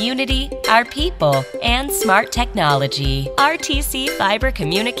our community, our people, and smart technology. RTC Fiber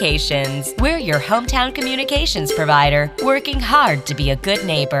Communications. We're your hometown communications provider, working hard to be a good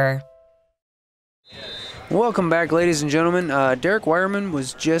neighbor. Welcome back, ladies and gentlemen. Derek Wireman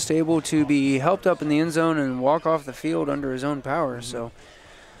was just able to be helped up in the end zone and walk off the field under his own power. So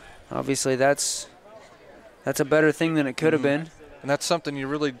obviously that's a better thing than it could have been. And that's something you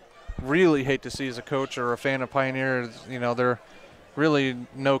really hate to see as a coach or a fan of Pioneer. You know, they're really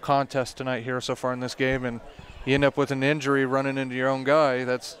no contest tonight here so far in this game, and you end up with an injury running into your own guy.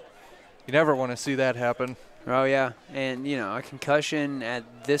 You never want to see that happen. Oh yeah, and you know, a concussion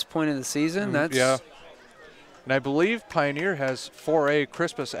at this point of the season, that's yeah. And I believe Pioneer has 4A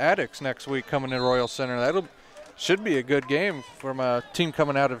Crispus Addicts next week coming to Royal Center. Should be a good game from a team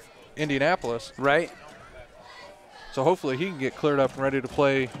coming out of Indianapolis. Right. So hopefully he can get cleared up and ready to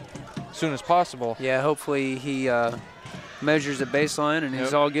play as soon as possible. Yeah, hopefully he measures the baseline and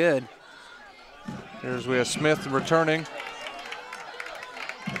he's all good. We have Smith returning.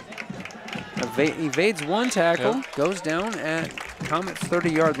 Evades one tackle, goes down at Comet's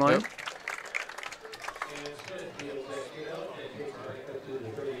 30-yard line.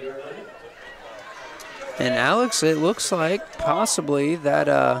 And Alex, it looks like possibly that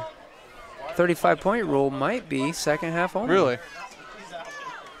 35-point rule might be second half only. Really?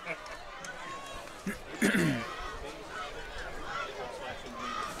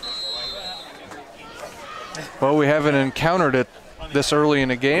 Well, we haven't encountered it this early in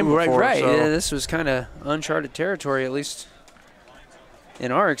a game before. Right. So. Yeah, this was kind of uncharted territory, at least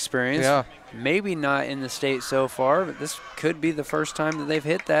in our experience. Yeah. Maybe not in the state so far, but this could be the first time that they've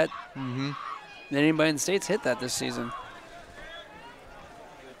hit that. That anybody in the state's hit that this season.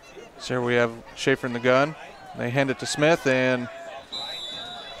 So here we have Schaefer in the gun. They hand it to Smith and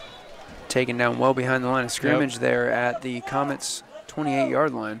taken down well behind the line of scrimmage there at the Comets'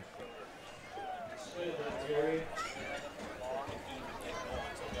 28-yard line.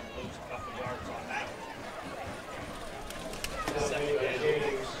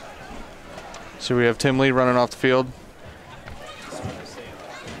 So we have Tim Lee running off the field.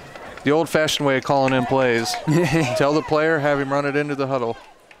 The old-fashioned way of calling in plays. Tell the player, have him run it into the huddle.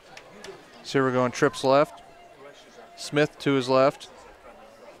 So here we're going trips left. Smith to his left.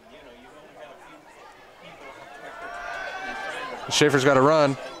 Schaefer's got to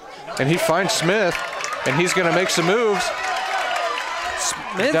run, and he finds Smith, and he's going to make some moves.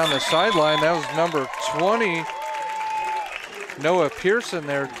 Smith down the sideline. That was number 20. Noah Pearson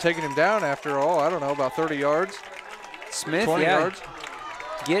there taking him down after, I don't know, about 30 yards. Smith, 20 yards.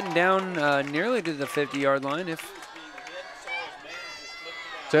 Getting down nearly to the 50-yard line.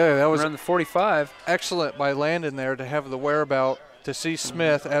 That was around the 45. Excellent by Landon there to have the whereabout to see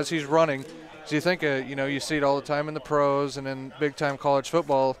Smith as he's running. So you think, you see it all the time in the pros and in big-time college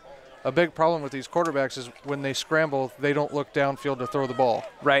football. A big problem with these quarterbacks is when they scramble, they don't look downfield to throw the ball.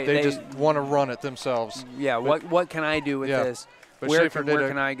 Right. They just want to run it themselves. Yeah, what can I do with this? But where Schaefer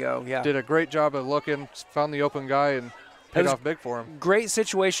can I go? Yeah. Did a great job of looking, found the open guy, and paid off big for him. Great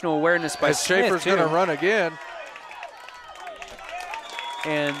situational awareness by Smith, Schaefer's going to run again.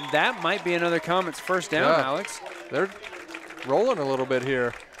 And that might be another Comets first down, Alex. They're rolling a little bit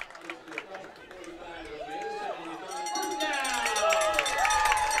here.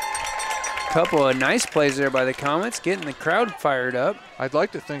 Couple of nice plays there by the Comets, getting the crowd fired up. I'd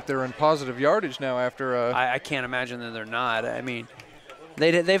like to think they're in positive yardage now after. I can't imagine that they're not. I mean,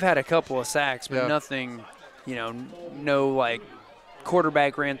 they've had a couple of sacks, but nothing, no like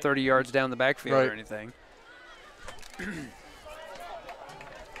quarterback ran 30 yards down the backfield or anything.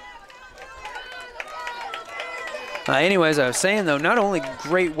 Anyways, I was saying, though, not only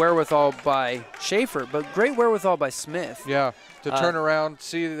great wherewithal by Schaefer, but great wherewithal by Smith. Yeah, to turn around,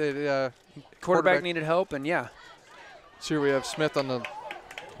 see the quarterback needed help, and So here we have Smith on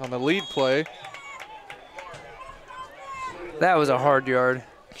the lead play. That was a hard yard.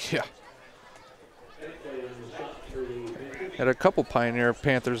 Yeah. Had a couple Pioneer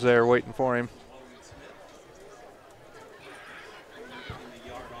Panthers there waiting for him.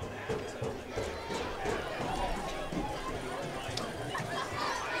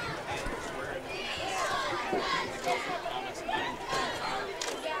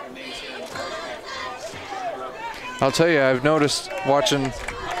 I'll tell you, I've noticed watching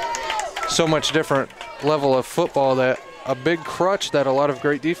so much different level of football that a big crutch that a lot of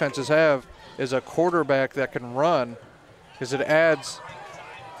great defenses have is a quarterback that can run, because it adds.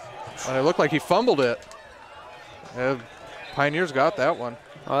 And it looked like he fumbled it. Pioneers got that one.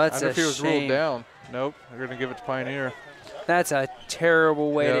 Oh, that's I wonder if he was shame. ruled down. Nope, they're going to give it to Pioneer. That's a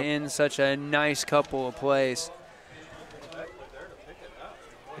terrible way to end such a nice couple of plays.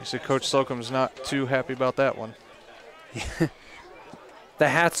 You see Coach Slocum's not too happy about that one. The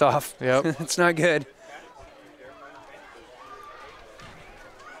hat's off. Yep. It's not good.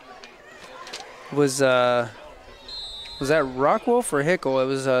 Was that Rockwolf or Hickel? It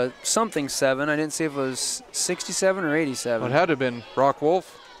was something 7. I didn't see if it was 67 or 87. Well, it had to have been Rockwolf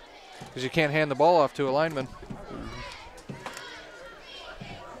because you can't hand the ball off to a lineman.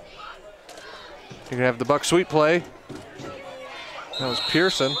 You're going to have the buck sweep play. That was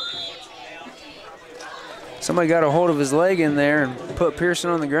Pearson. Somebody got a hold of his leg in there and put Pearson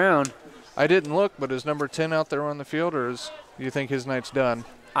on the ground. I didn't look, but is number 10 out there on the field, or do you think his night's done?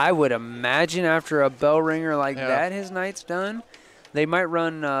 I would imagine after a bell ringer like that, his night's done. They might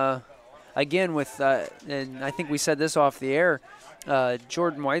run again with, and I think we said this off the air,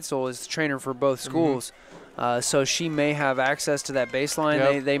 Jordan Weitzel is the trainer for both schools. So she may have access to that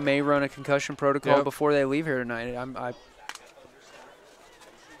baseline. They may run a concussion protocol before they leave here tonight.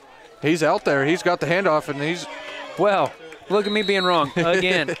 He's out there. He's got the handoff, and he's... Well, look at me being wrong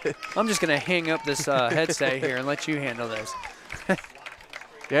again. I'm just going to hang up this headset here and let you handle this.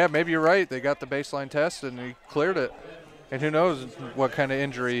 Yeah, maybe you're right. They got the baseline test, and he cleared it. And who knows what kind of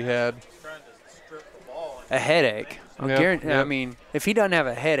injury he had. A headache. I mean, if he doesn't have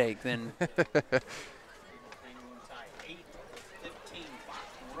a headache, then...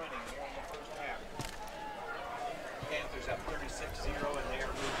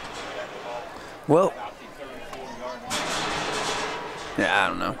 Well, yeah, I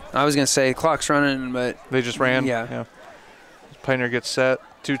don't know. I was going to say clock's running, but... They just ran? Yeah. Pioneer gets set.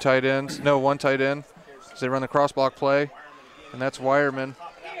 2 tight ends. No, 1 tight end. So they run the cross block play, and that's Wireman.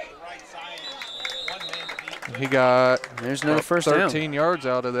 He got There's another first 13 down. yards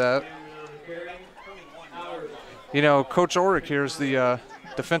out of that. You know, Coach Ulrich here is the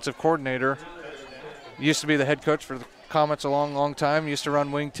defensive coordinator. He used to be the head coach for the Comets a long, long time. Used to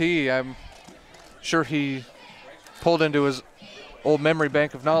run wing T. I'm sure he pulled into his old memory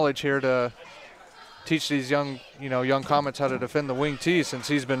bank of knowledge here to teach these young Comets how to defend the wing T, since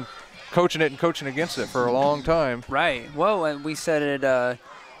he's been coaching it and coaching against it for a long time. Right. Well, we said it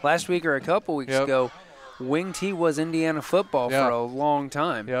last week or a couple weeks ago. Wing T was Indiana football for a long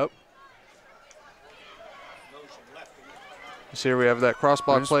time. Yep. So here we have that cross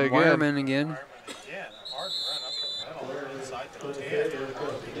block play again. Wireman again.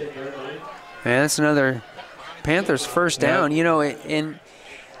 Man, that's another Panthers first down. You know, and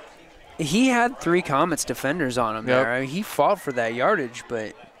he had 3 Comets defenders on him there. I mean, he fought for that yardage,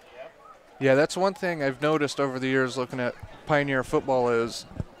 but... Yeah, that's one thing I've noticed over the years looking at Pioneer football is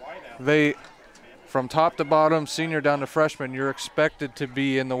they, from top to bottom, senior down to freshman, you're expected to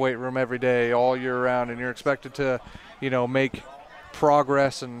be in the weight room every day, all year round, and you're expected to, make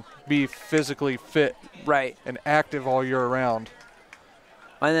progress and be physically fit and active all year round.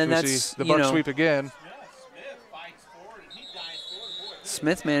 And then that's the buck sweep again.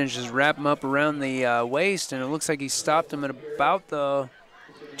 Smith manages to wrap him up around the waist, and it looks like he stopped him at about the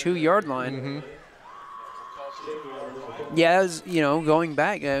 2-yard line. Yeah, as going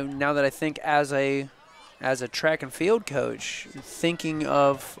back now that I think as a track and field coach, thinking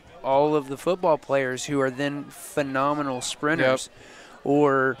of all of the football players who are then phenomenal sprinters,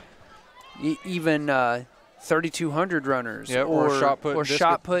 or even 3,200 runners, or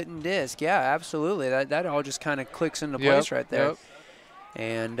shot put and disc. Yeah, absolutely. That all just kind of clicks into place right there.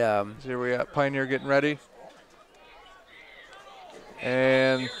 And so here we got Pioneer getting ready.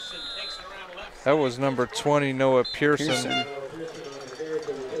 And that was number 20, Noah Pearson.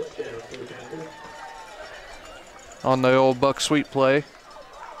 On the old buck sweep play.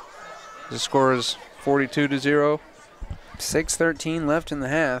 The score is 42-0. 6:13 left in the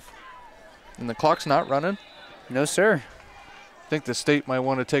half. And the clock's not running? No, sir. I think the state might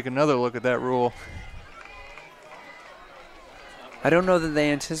want to take another look at that rule. I don't know that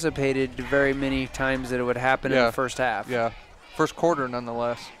they anticipated very many times that it would happen in the first half. Yeah, first quarter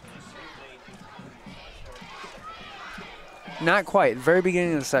nonetheless. Not quite, very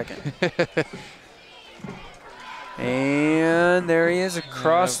beginning of the second. And there he is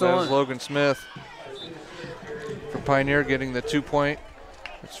across the line. Logan Smith for Pioneer getting the 2-point,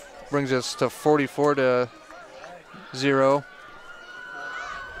 which brings us to 44-0.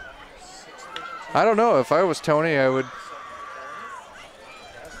 I don't know. If I was Tony, I would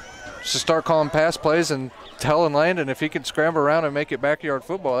just start calling pass plays and telling Landon if he can scramble around and make it backyard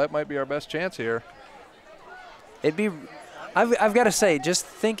football, that might be our best chance here. It'd be, I've got to say, just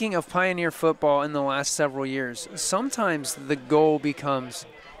thinking of Pioneer football in the last several years, sometimes the goal becomes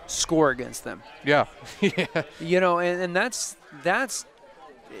score against them. Yeah. And that's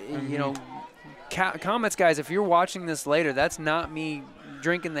Comets guys, if you're watching this later, that's not me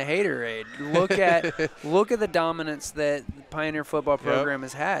drinking the haterade. Look at the dominance that the Pioneer football program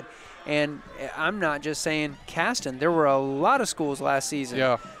has had. And I'm not just saying Caston. There were a lot of schools last season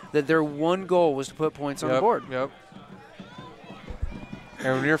that their one goal was to put points on the board. Yep.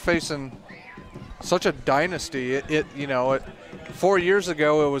 And when you're facing such a dynasty, 4 years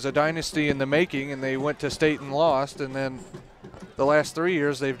ago it was a dynasty in the making, and they went to state and lost, and then the last 3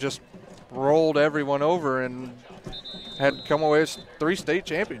 years they've just rolled everyone over and had come away with 3 state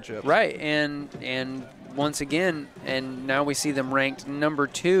championships. Right, and once again, and now we see them ranked number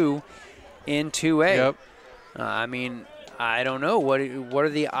 2 in 2A. Yep. I mean, I don't know what are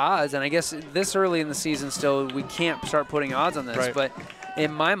the odds, and I guess this early in the season still we can't start putting odds on this, right. But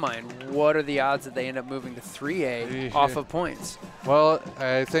in my mind, what are the odds that they end up moving to 3A off of points? Well,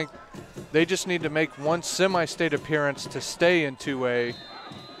 I think they just need to make one semi-state appearance to stay in 2A,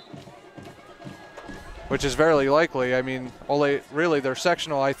 which is very likely. I mean, really their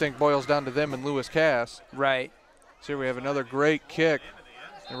sectional, I think, boils down to them and Lewis Cass. Right. So here we have another great kick.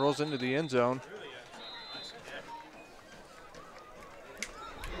 It rolls into the end zone.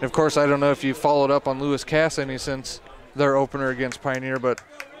 And of course, I don't know if you followed up on Lewis Cass any since their opener against Pioneer, but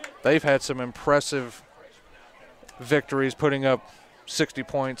they've had some impressive victories, putting up 60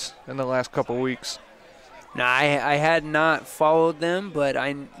 points in the last couple weeks. Now, I had not followed them, but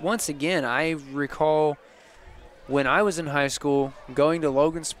once again, I recall when I was in high school going to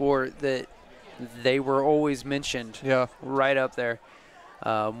Logan Sport that they were always mentioned right up there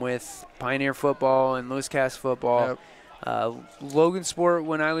with Pioneer football and Lewis Cass football. Yep. Logan Sport,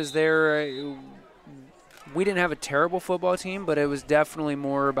 when I was there, we didn't have a terrible football team, but it was definitely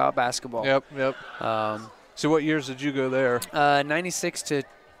more about basketball. Yep. So what years did you go there? 96 to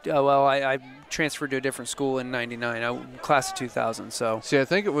I transferred to a different school in 99, class of 2000. So see, I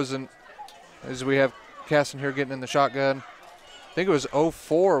think it was as we have Caston here getting in the shotgun, I think it was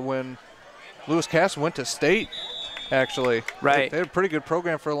 04 when Lewis Cass went to state, actually. Right. They had a pretty good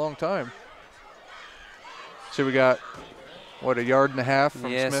program for a long time. So we got, what, a yard and a half from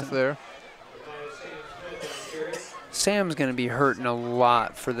Smith there. Sam's going to be hurting a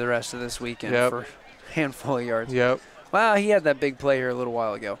lot for the rest of this weekend for a handful of yards. Yep. Wow, he had that big play here a little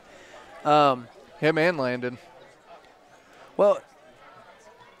while ago. Him and Landon. Well,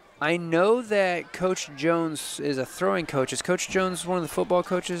 I know that Coach Jones is a throwing coach. Is Coach Jones one of the football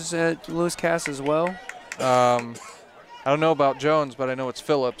coaches at Lewis Cass as well? I don't know about Jones, but I know it's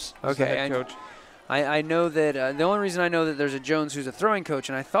Phillips. Okay, the head coach. I know that the only reason I know that there's a Jones who's a throwing coach,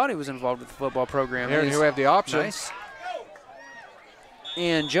 and I thought he was involved with the football program. Here we have the options. Nice.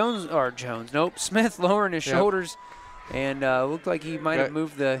 And Smith lowering his shoulders, and looked like he might have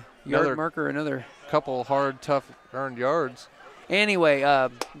moved the yard marker another couple hard, tough earned yards. Anyway,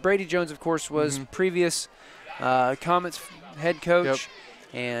 Brady Jones, of course, was previous Comets head coach.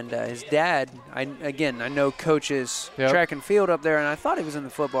 And his dad, I know coaches track and field up there, and I thought he was in the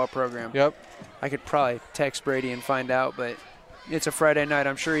football program. Yep. I could probably text Brady and find out, but it's a Friday night.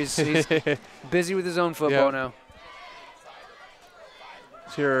 I'm sure he's busy with his own football now.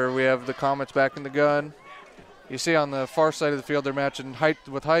 Here we have the Comets back in the gun. You see on the far side of the field they're matching height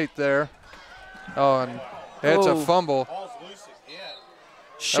with height there. Oh, and it's a fumble.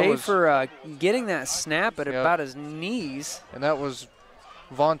 Schaefer getting that snap at about his knees. And that was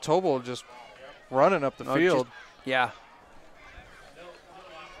Von Tobel just running up the field.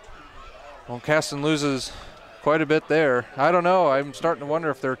 Well, Caston loses quite a bit there. I don't know. I'm starting to wonder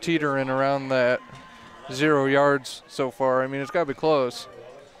if they're teetering around that 0 yards so far. I mean, it's got to be close.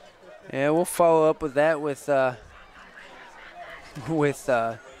 Yeah, we'll follow up with that with Coach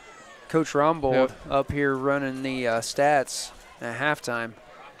Rombold up here running the stats at halftime.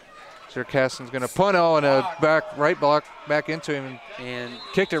 So Caston's going to punt and a right block back into him and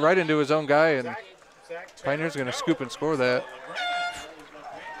kicked it right into his own guy, and Pioneer's going to scoop and score that.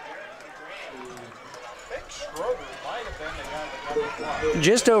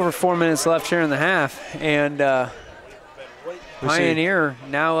 Just over 4 minutes left here in the half, and Pioneer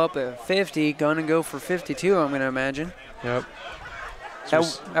now up at 50, going to go for 52, I'm going to imagine. Yep.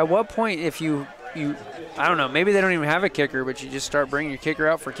 At what point, if you I don't know, maybe they don't even have a kicker, but you just start bringing your kicker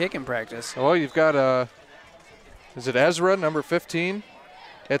out for kicking practice. Well, you've got is it Ezra, number 15?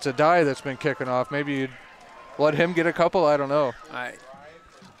 It's a die that's been kicking off. Maybe you'd let him get a couple. I don't know.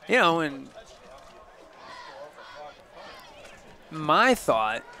 And my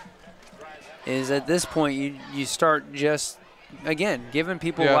thought is at this point you start just, again, giving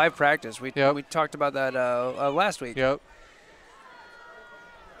people live practice. We talked about that last week. Yep.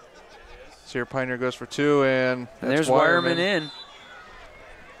 So your Pioneer goes for 2, and there's Wireman in.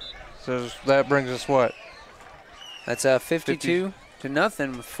 So that brings us what? That's 52 to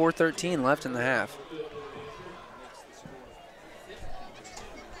nothing with 4:13 left in the half.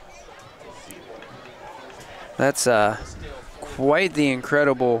 That's quite the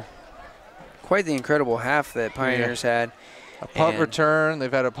incredible half that Pioneers had. A punt return.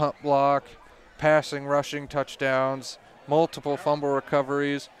 They've had a punt block, passing, rushing touchdowns, multiple fumble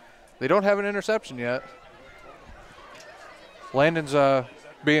recoveries. They don't have an interception yet. Landon's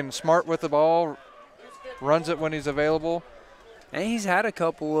being smart with the ball, runs it when he's available. And he's had a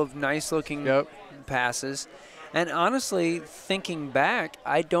couple of nice-looking passes. And honestly, thinking back,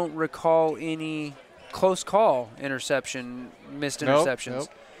 I don't recall any close call missed interceptions.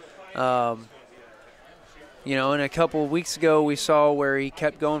 You know, and a couple of weeks ago we saw where he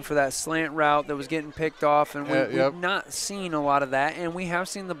kept going for that slant route that was getting picked off, and we've not seen a lot of that. And we have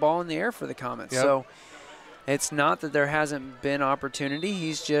seen the ball in the air for the Comets. So it's not that there hasn't been opportunity.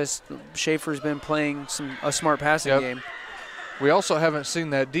 He's just – Schaefer's been playing a smart passing game. We also haven't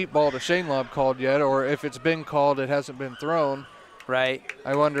seen that deep ball to Shane Lobb called yet, or if it's been called, it hasn't been thrown. Right.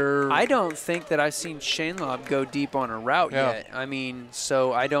 I wonder. I don't think that I've seen Shane Lobb go deep on a route yet. I mean,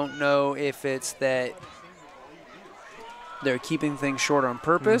 so I don't know if it's that they're keeping things short on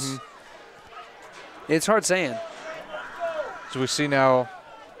purpose. It's hard saying. So we see now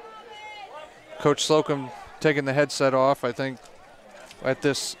Coach Slocum taking the headset off. I think at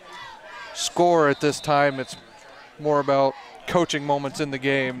this score at this time, it's more about coaching moments in the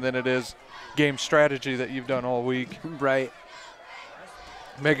game than it is game strategy that you've done all week. Right.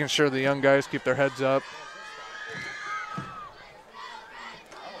 Making sure the young guys keep their heads up.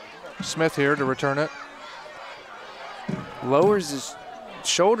 Smith here to return it. Lowers his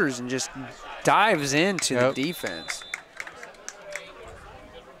shoulders and just dives into the defense.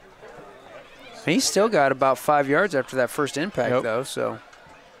 He's still got about 5 yards after that first impact, though. So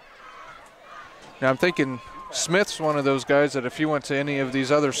now I'm thinking Smith's one of those guys that if he went to any of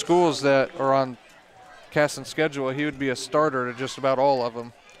these other schools that are on Caston's schedule, he would be a starter to just about all of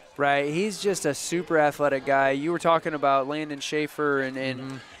them. Right. He's just a super athletic guy. You were talking about Landon Schaefer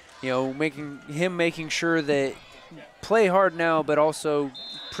and you know, making sure that play hard now but also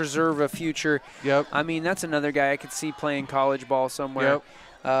preserve a future. I mean, that's another guy I could see playing college ball somewhere.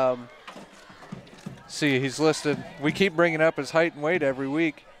 See, he's listed. We keep bringing up his height and weight every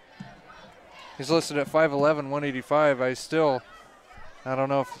week. He's listed at 5'11", 185. I don't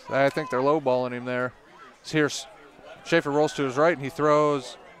know if, I think they're lowballing him there. Here's Schaefer rolls to his right and he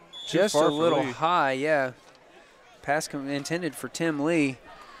throws just a little high, Pass intended for Tim Lee.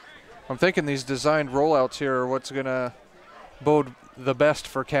 I'm thinking these designed rollouts here are what's going to bode the best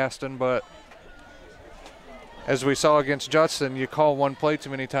for Caston, but as we saw against Judson, you call one play too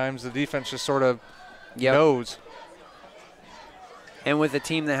many times, the defense just sort of knows. And with a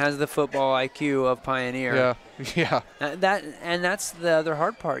team that has the football IQ of Pioneer. That's the other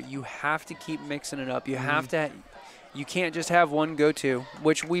hard part. You have to keep mixing it up. You have to. You can't just have one go-to,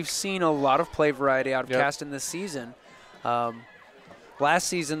 which we've seen a lot of play variety out of Caston this season. Last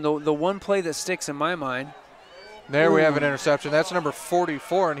season, the one play that sticks in my mind. There we have an interception. That's number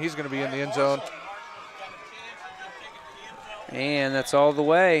 44, and he's going to be in the end zone. And that's all the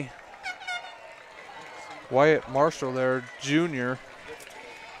way. Wyatt Marshall there, junior.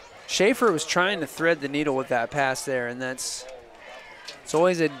 Schaefer was trying to thread the needle with that pass there, and it's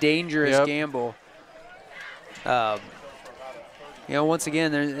always a dangerous gamble. You know, once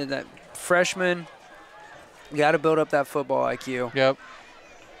again, there's that freshman, got to build up that football IQ.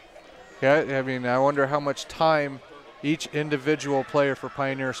 Yeah, I mean, I wonder how much time each individual player for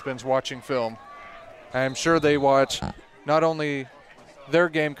Pioneer spends watching film. I'm sure they watch not only their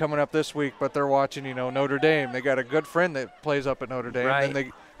game coming up this week, but they're watching, you know, Notre Dame. They got a good friend that plays up at Notre Dame. And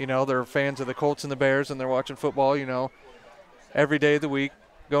they, you know, they're fans of the Colts and the Bears, and they're watching football, you know, every day of the week,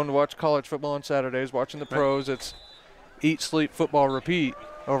 going to watch college football on Saturdays, watching the pros. It's eat, sleep, football, repeat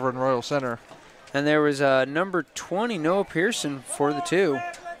over in Royal Center. And there was number 20, Noah Pearson, for the 2.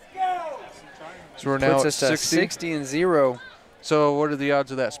 So we're now puts us at 60-0. So what are the odds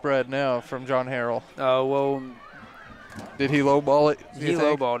of that spread now from John Harrell? Oh, well. Did he lowball it? He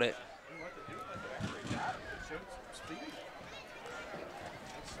lowballed it.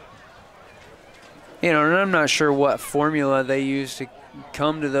 You know, and I'm not sure what formula they use to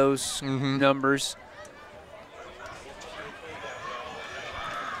come to those numbers.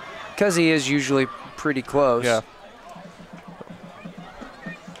 Because he is usually pretty close. Yeah.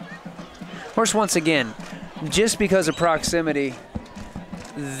 Of course, once again, just because of proximity,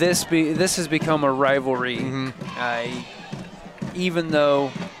 this has become a rivalry. Even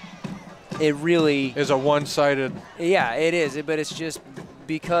though it really is a one-sided. Yeah, it is. But it's just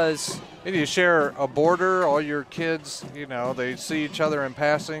because. And you share a border, all your kids, you know, they see each other in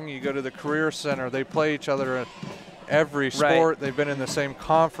passing. You go to the career center, they play each other at every sport. They've been in the same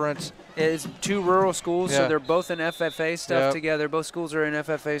conference. It's two rural schools, so Yeah. they're both in FFA stuff Yep. together. Both schools are in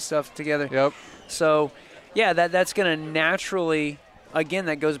FFA stuff together. Yep. So, yeah, that's going to naturally, again,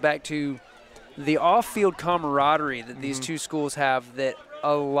 that goes back to the off-field camaraderie that these two schools have that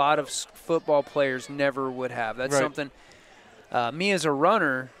a lot of football players never would have. That's Right. something, me as a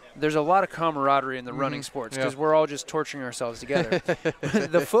runner, there's a lot of camaraderie in the running sports because we're all just torturing ourselves together.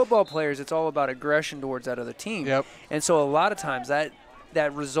 The football players, it's all about aggression towards that other team. Yep. And so a lot of times that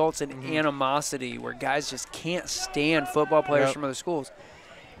results in animosity where guys just can't stand football players from other schools.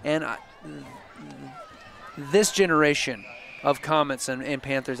 And this generation of Comets and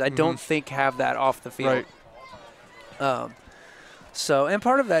Panthers, I don't think have that off the field. Right. So, and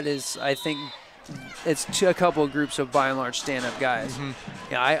part of that is, I think, it's to a couple of groups of by and large stand-up guys.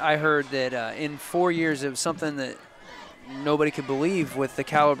 Yeah, I heard that in 4 years, it was something that nobody could believe with the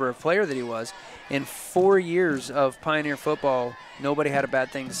caliber of player that he was. In 4 years of Pioneer football, nobody had a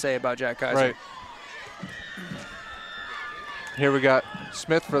bad thing to say about Jack Kaiser. Right. Here we got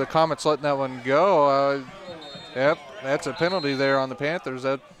Smith for the Comets letting that one go. Yep, that's a penalty there on the Panthers.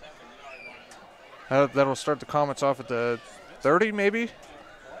 That'll start the Comets off at the 30 maybe.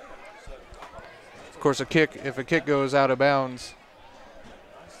 Of course, if a kick goes out of bounds,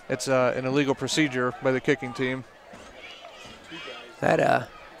 it's an illegal procedure by the kicking team. That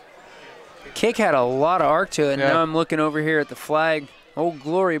kick had a lot of arc to it, and now I'm looking over here at the flag. Old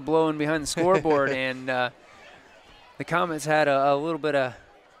Glory blowing behind the scoreboard, and the Comets had a little bit of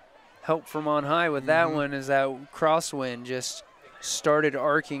help from on high with that one as that crosswind just started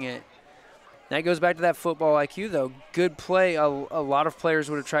arcing it. That goes back to that football IQ, though. Good play. A lot of players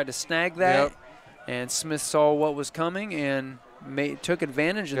would have tried to snag that, and Smith saw what was coming and took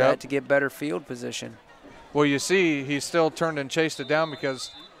advantage of that to get better field position. Well, you see, he still turned and chased it down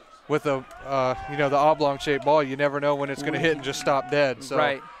because with the the oblong-shaped ball, you never know when it's going to hit and just stop dead.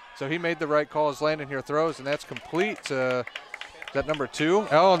 So, so he made the right call as Landon here throws, and that's complete. Is that number 2?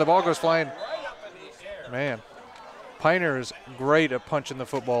 Oh, and the ball goes flying. Man, Pioneer is great at punching the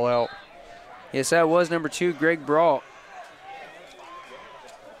football out. Yes, that was number 2, Greg Brault.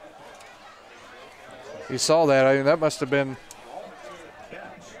 You saw that. I mean, that must have been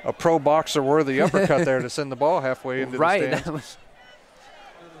a pro boxer worthy uppercut there to send the ball halfway into the stands. That was.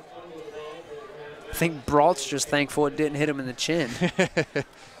 I think Brault's just thankful it didn't hit him in the chin.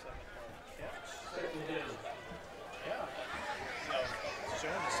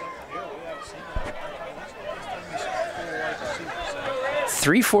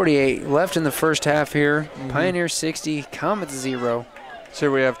 3:48 left in the first half here. Pioneer 60, Comets 0. So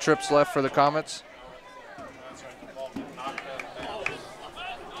here we have trips left for the Comets.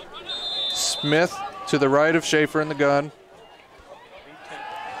 Smith to the right of Schaefer in the gun.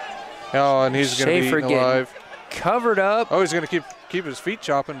 Oh, and he's going to be eaten alive. Covered up. Oh, he's going to keep his feet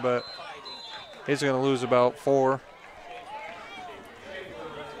chopping, but he's going to lose about 4.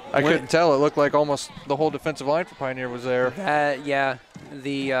 I couldn't tell. It looked like almost the whole defensive line for Pioneer was there. Yeah,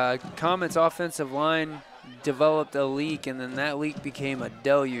 the Comets offensive line developed a leak, and then that leak became a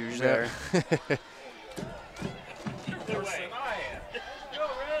deluge there.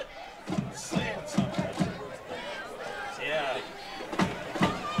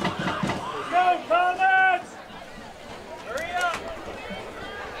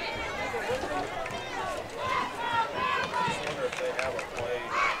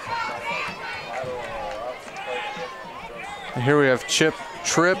 And here we have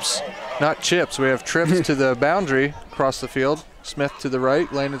trips, not chips. We have trips to the boundary across the field. Smith to the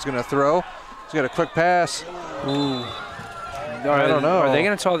right. Landon's going to throw. He's got a quick pass. Ooh. I don't know. Are they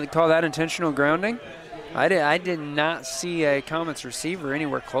going to call that intentional grounding? I did not see a Comets receiver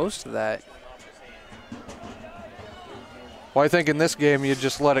anywhere close to that. Well, I think in this game you'd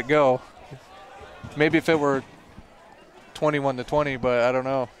just let it go. Maybe if it were 21-20, but I don't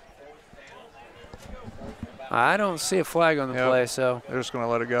know. I don't see a flag on the play, so. They're just going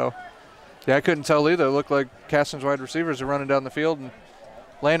to let it go. Yeah, I couldn't tell either. It looked like Caston's wide receivers are running down the field, and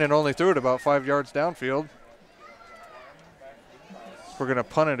Landon only threw it about 5 yards downfield. We're going to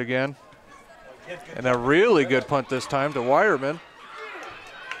punt it again. And a really good punt this time to Wireman.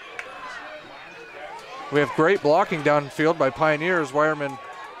 We have great blocking downfield by Pioneers. Wireman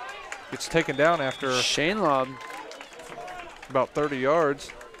gets taken down after Shane Lobb. About 30 yards.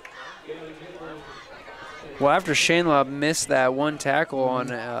 Well, after Shane Lobb missed that one tackle on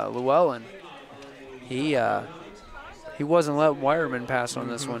Llewellyn, he wasn't letting Wireman pass on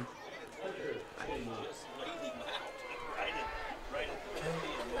this one.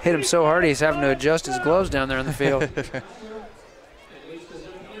 Hit him so hard he's having to adjust his gloves down there on the field.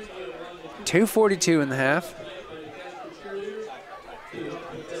 2:42 in the half.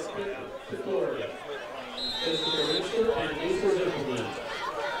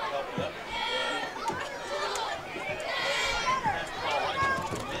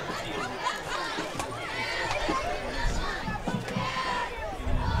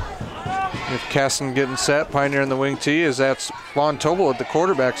 If Caston getting set, Pioneer in the wing tee, as that's Von Tobel at the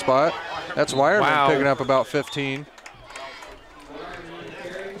quarterback spot. That's Wireman picking up about 15.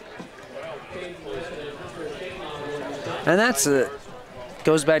 And that's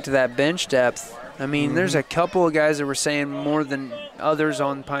goes back to that bench depth. I mean, there's a couple of guys that were saying more than others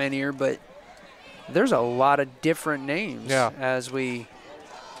on Pioneer, but there's a lot of different names as we.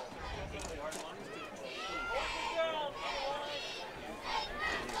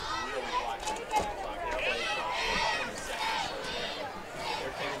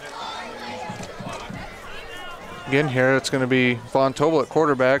 Again here, it's going to be Von Tobel at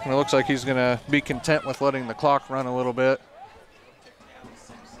quarterback, and it looks like he's going to be content with letting the clock run a little bit.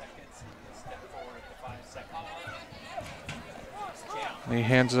 And he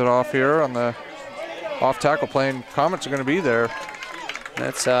hands it off here on the off-tackle play, and Comets are going to be there.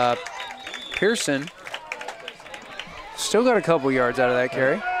 That's Pearson. Still got a couple yards out of that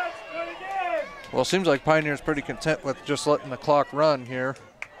carry. Well, it seems like Pioneer's pretty content with just letting the clock run here.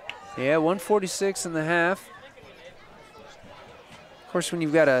 Yeah, 146 in the half. Of course, when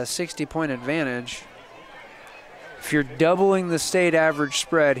you've got a 60-point advantage, if you're doubling the state average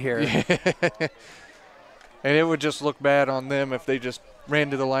spread here. And it would just look bad on them if they just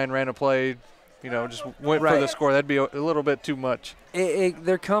ran to the line, ran a play, you know, just went for the score. That'd be a little bit too much.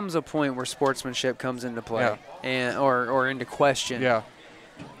 There comes a point where sportsmanship comes into play, and or into question. Yeah.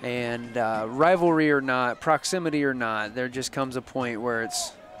 And rivalry or not, proximity or not, there just comes a point where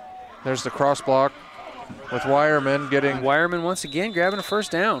it's. There's the cross block with Wireman getting. Wireman once again grabbing a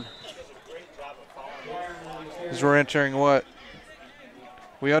first down. As we're entering what?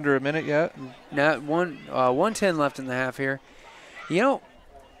 We under a minute yet? Not 1:10 left in the half here. You know,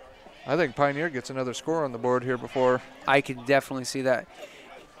 I think Pioneer gets another score on the board here before. I could definitely see that.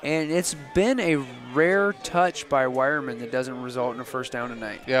 And it's been a rare touch by Wireman that doesn't result in a first down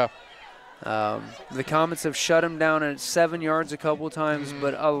tonight. Yeah. The Comets have shut him down at 7 yards a couple of times,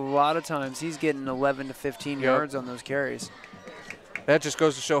 but a lot of times he's getting 11 to 15 yards on those carries. That just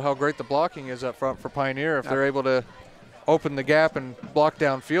goes to show how great the blocking is up front for Pioneer if they're able to open the gap and block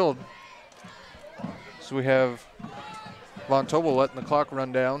downfield. So we have Von Tobel letting the clock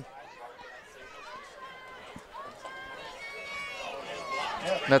run down.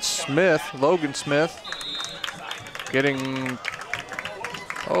 That's Smith, Logan Smith, getting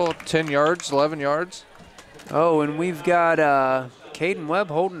 10 yards, 11 yards. Oh, and we've got Caden Webb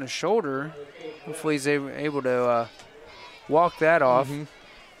holding a shoulder. Hopefully he's able to walk that off.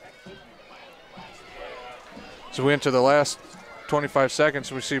 So we enter the last 25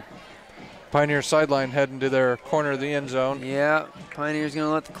 seconds. We see Pioneer sideline heading to their corner of the end zone. Yeah, Pioneer's going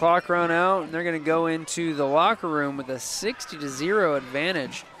to let the clock run out, and they're going to go into the locker room with a 60-0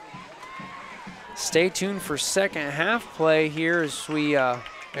 advantage. Stay tuned for second half play here as we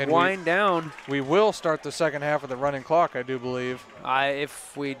wind down. We will start the second half of the running clock, I do believe.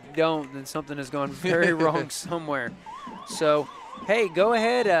 If we don't, then something has gone very wrong somewhere. So, hey, go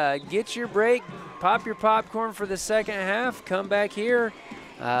ahead, get your break, pop your popcorn for the second half, come back here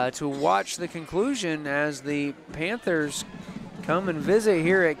to watch the conclusion as the Panthers come and visit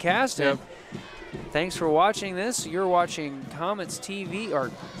here at Caston. Thanks for watching this. You're watching Comets TV,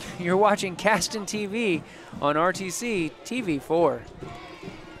 or you're watching Caston TV on RTC TV4.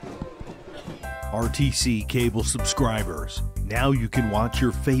 RTC cable subscribers. Now you can watch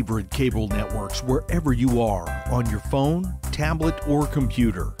your favorite cable networks wherever you are, on your phone, tablet, or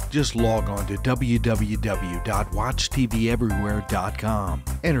computer. Just log on to www.watchtveverywhere.com.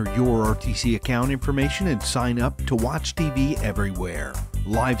 Enter your RTC account information and sign up to watch TV everywhere.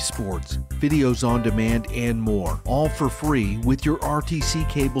 Live sports, videos on demand, and more, all for free with your RTC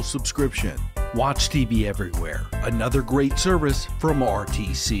cable subscription. Watch TV everywhere. Another great service from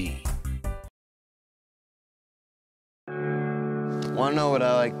RTC. Want to know what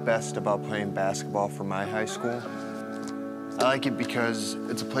I like best about playing basketball for my high school? I like it because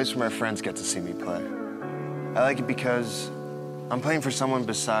it's a place where my friends get to see me play. I like it because I'm playing for someone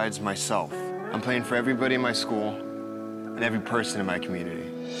besides myself. I'm playing for everybody in my school and every person in my community.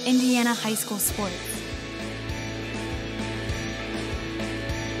 Indiana high school sports.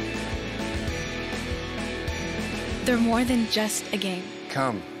 They're more than just a game.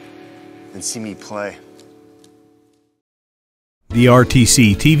 Come and see me play. The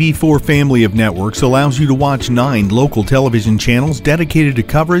RTC TV4 family of networks allows you to watch 9 local television channels dedicated to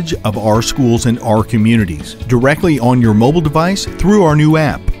coverage of our schools and our communities directly on your mobile device through our new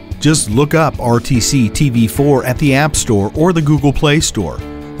app. Just look up RTC TV4 at the App Store or the Google Play Store.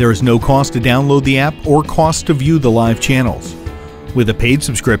 There is no cost to download the app or cost to view the live channels. With a paid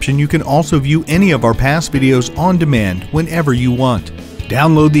subscription, you can also view any of our past videos on demand whenever you want.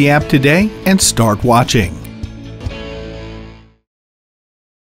 Download the app today and start watching.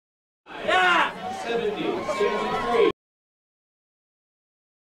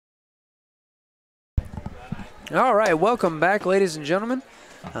 All right, welcome back, ladies and gentlemen.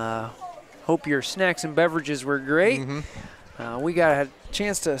 Hope your snacks and beverages were great. We got a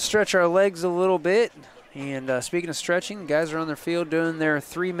chance to stretch our legs a little bit. And speaking of stretching, guys are on their field doing their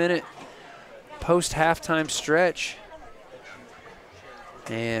 3-minute post-halftime stretch.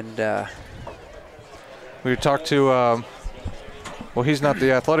 And we talked to, well, he's not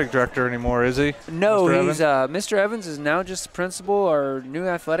the athletic director anymore, is he? No, Mr. Evans is now just the principal. Our new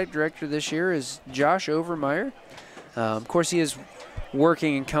athletic director this year is Josh Overmeyer. Of course, he is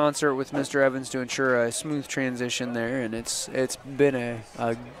working in concert with Mr. Evans to ensure a smooth transition there, and it's been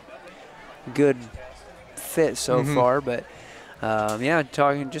a good fit so far. But yeah,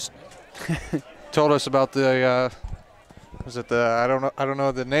 talking just told us about the was it the I don't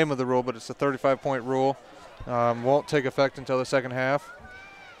know the name of the rule, but it's the 35-point rule. Won't take effect until the second half.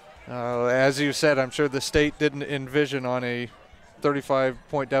 As you said, I'm sure the state didn't envision on a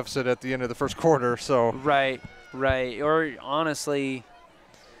 35-point deficit at the end of the first quarter. So right. Or honestly,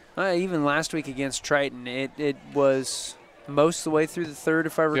 even last week against Triton, it was most of the way through the third,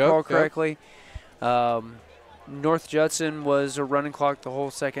 if I recall correctly. North Judson was a running clock the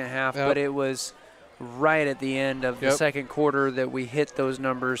whole second half, but it was right at the end of the second quarter that we hit those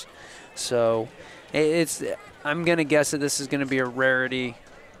numbers. So I'm going to guess that this is going to be a rarity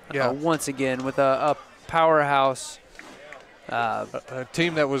once again with a powerhouse. A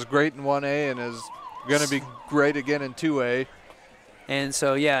team that was great in 1A and is going to be great again in 2A. And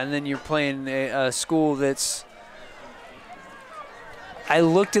so, and then you're playing a school that's – I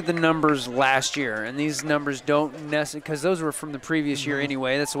looked at the numbers last year, and these numbers don't necessarily – because those were from the previous year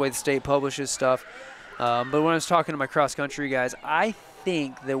anyway. That's the way the state publishes stuff. But when I was talking to my cross-country guys, I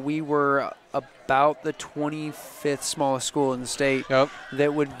think that we were about the 25th smallest school in the state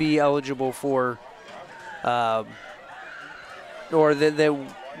that would be eligible for or that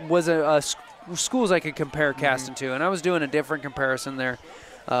was a schools I could compare Caston to. And I was doing a different comparison there.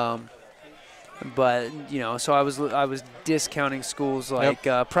 But, so I was discounting schools like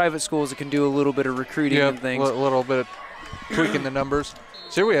private schools that can do a little bit of recruiting and things. A little bit of tweaking the numbers.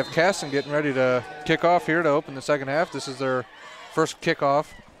 So here we have Caston getting ready to kick off here to open the second half. This is their first kickoff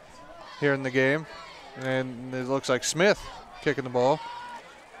here in the game. And it looks like Smith kicking the ball.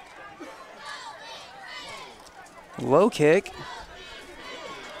 Low kick.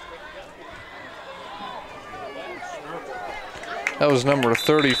 That was number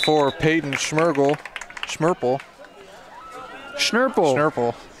 34, Peyton Schmerple.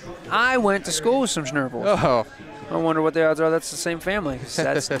 I went to school with some Schnurples. Oh. I wonder what the odds are that's the same family.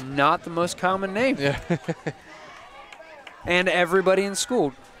 That's not the most common name. Yeah. And everybody in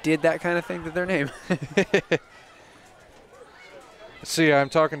school did that kind of thing to their name. See, I'm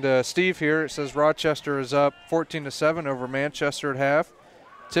talking to Steve here. It says Rochester is up 14-7 over Manchester at half.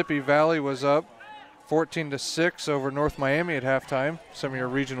 Tippy Valley was up 14-6 over North Miami at halftime. Some of your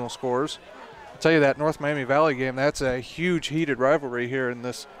regional scores. I'll tell you that North Miami Valley game, that's a huge heated rivalry here in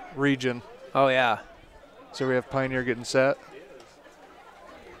this region. Oh, yeah. So we have Pioneer getting set.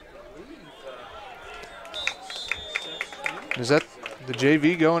 Is that the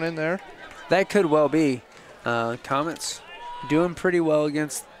JV going in there? That could well be. Comets doing pretty well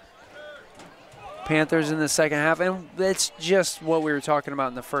against Panthers in the second half, and it's just what we were talking about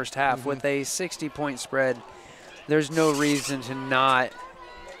in the first half. With a 60-point spread, there's no reason to not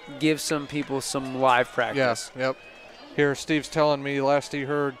give some people some live practice. Yes, yep. Here, Steve's telling me last he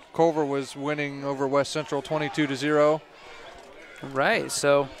heard Culver was winning over West Central 22-0. Right,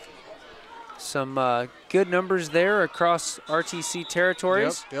 so some good numbers there across RTC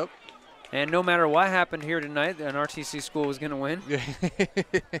territories. Yep. And no matter what happened here tonight, an RTC school was going to win.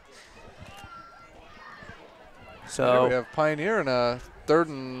 So we have Pioneer in a 3rd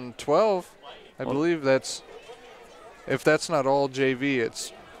and 12. I believe that's, if that's not all JV,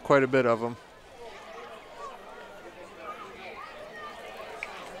 it's quite a bit of them.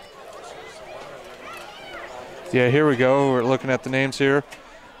 Yeah, here we go. We're looking at the names here.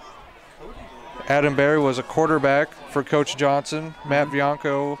 Adam Berry was a quarterback for Coach Johnson. Matt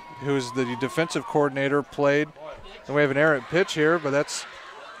Bianco, who is the defensive coordinator, played. And we have an errant pitch here, but that's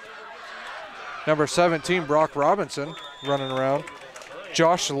number 17, Brock Robinson, running around.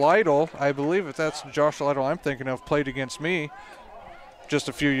 Josh Lytle, I believe if that's Josh Lytle I'm thinking of, played against me just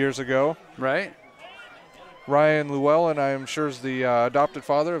a few years ago. Right. Ryan Llewellyn, I am sure, is the adopted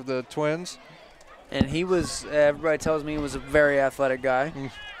father of the twins. And he was, everybody tells me he was a very athletic guy.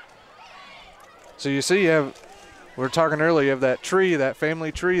 So you see you have We were talking earlier, you have that tree, that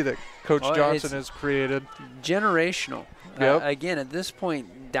family tree that Coach Johnson has created. Generational. Yep. Again, at this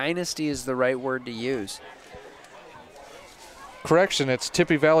point, dynasty is the right word to use. Correction, it's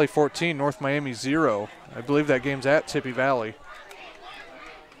Tippy Valley 14, North Miami 0. I believe that game's at Tippy Valley.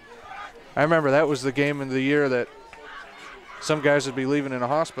 I remember that was the game of the year that some guys would be leaving in a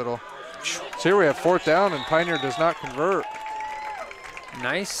hospital. So here we have 4th down, and Pioneer does not convert.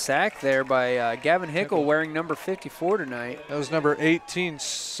 Nice sack there by Gavin Hickle, wearing number 54 tonight. That was number 18,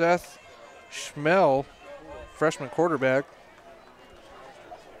 Seth Schmel, freshman quarterback.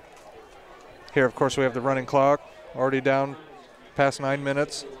 Here, of course, we have the running clock, already down past 9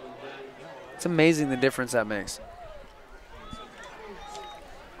 minutes. It's amazing the difference that makes.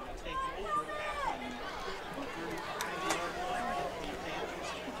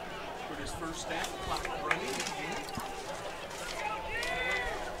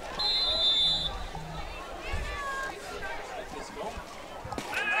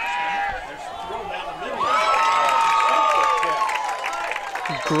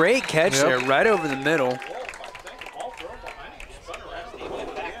 Great catch there, right over the middle.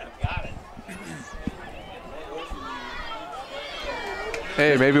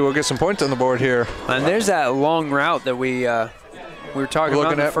 Hey, maybe we'll get some points on the board here. And there's that long route that we were talking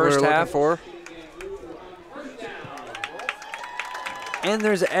about in the first half. And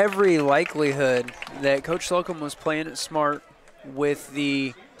there's every likelihood that Coach Slocum was playing it smart with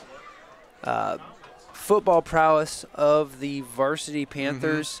the football prowess of the varsity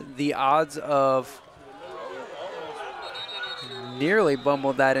Panthers. The odds of nearly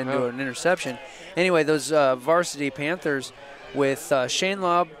bumbled that into an interception. Anyway, those varsity Panthers with Shane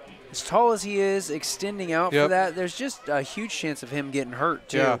Lobb, as tall as he is, extending out for that, there's just a huge chance of him getting hurt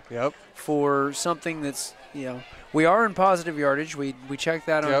too. For something that's, you know, we are in positive yardage. We checked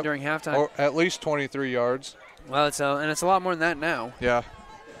that on during halftime. Or at least 23 yards. Well, it's and it's a lot more than that now. Yeah.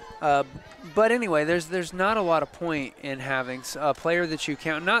 But anyway, there's not a lot of point in having a player that you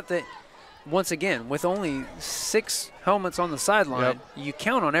count. Not that, once again, with only 6 helmets on the sideline, you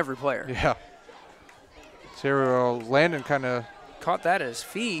count on every player. Yeah. So Landon kind of caught that at his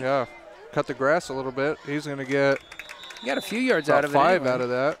feet. Yeah. Cut the grass a little bit. He's going to get he got a few yards out of it. 5 anyway. out of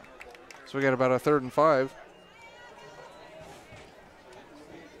that. So we got about a 3rd and 5.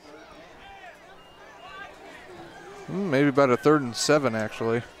 Maybe about a 3rd and 7,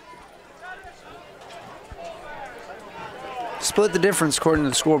 actually. Split the difference according to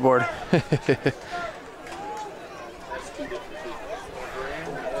the scoreboard.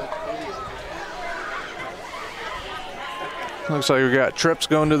 Looks like we got Trips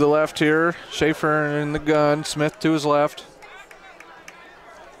going to the left here. Schaefer in the gun. Smith to his left.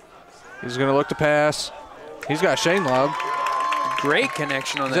 He's going to look to pass. He's got Shane Lobb. Great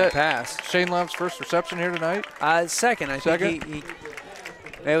connection on that pass. Shane Lobb's first reception here tonight? Second. I think he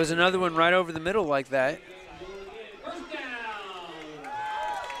it was another one right over the middle like that.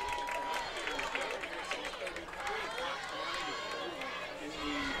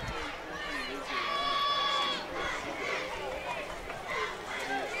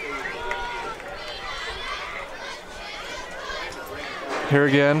 Here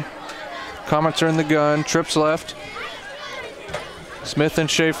again. Comets are in the gun. Trips left. Smith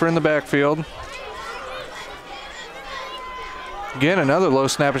and Schaefer in the backfield. Again, another low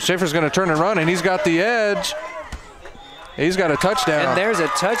snap. And Schaefer's going to turn and run, and he's got the edge. He's got a touchdown. And there's a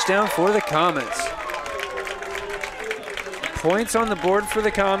touchdown for the Comets. Points on the board for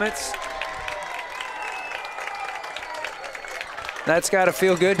the Comets. That's got to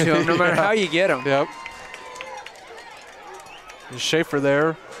feel good to him, no matter how you get him. Yep. Schaefer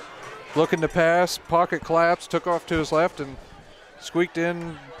there, looking to pass, pocket collapse, took off to his left and squeaked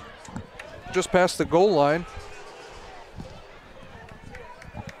in just past the goal line.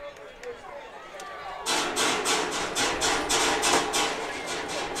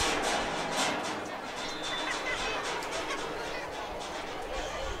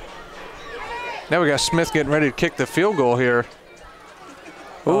 Now we got Smith getting ready to kick the field goal here.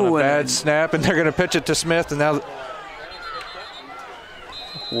 Ooh, a bad snap, and they're going to pitch it to Smith, and now.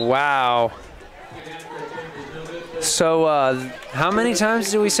 Wow. So how many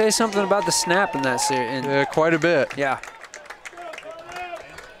times did we say something about the snap in that series? Yeah, quite a bit. Yeah.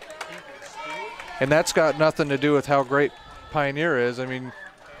 And that's got nothing to do with how great Pioneer is. I mean,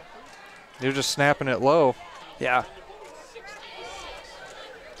 you're just snapping it low. Yeah.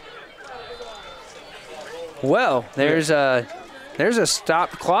 Well, there's a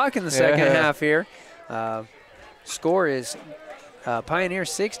stopped clock in the second half here. Score is Pioneer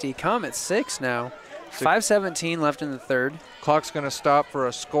 60, Comet 6 now. 5:17 left in the third. Clock's going to stop for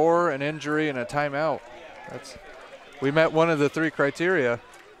a score, an injury, and a timeout. We met one of the 3 criteria.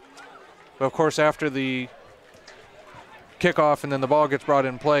 But of course, after the kickoff and then the ball gets brought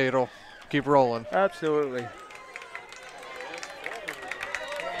in play, it'll keep rolling. Absolutely.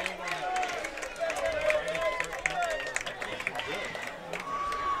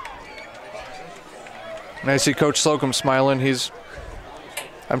 And I see Coach Slocum smiling.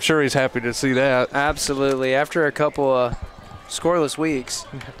 I'm sure he's happy to see that. Absolutely. After a couple of scoreless weeks.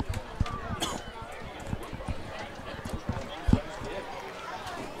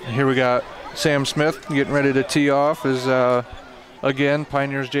 Here we got Sam Smith getting ready to tee off as, again,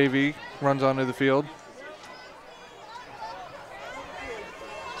 Pioneers JV runs onto the field.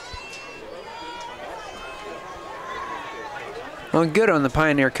 Well, good on the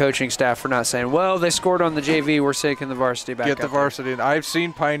Pioneer coaching staff for not saying, well, they scored on the JV, we're taking the varsity back. Get the varsity. And I've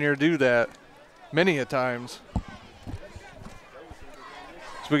seen Pioneer do that many a times.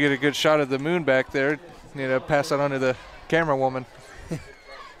 So we get a good shot of the moon back there. Pass that on to the camera woman.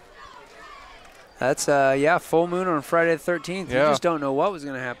 That's, yeah, full moon on Friday the 13th. Yeah. You just don't know what was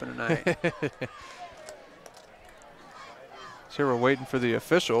going to happen tonight. So here we're waiting for the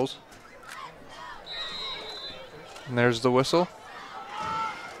officials. And there's the whistle.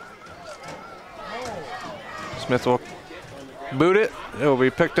 Smith will boot it. It will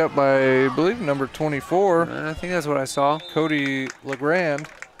be picked up by, I believe, number 24. I think that's what I saw. Cody LeGrand.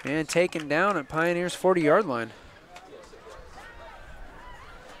 And taken down at Pioneer's 40-yard line.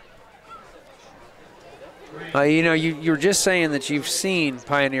 You were just saying that you've seen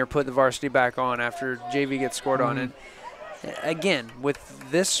Pioneer put the varsity back on after JV gets scored on. And again,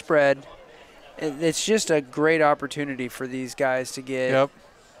 with this spread, it's just a great opportunity for these guys to get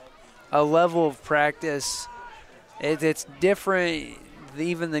a level of practice. It's different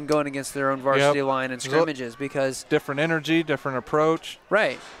even than going against their own varsity line and scrimmages because different energy, different approach.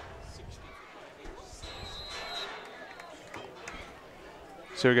 Right.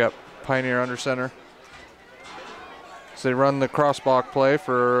 So we got Pioneer under center. So they run the cross-block play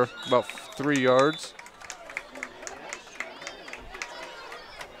for about 3 yards.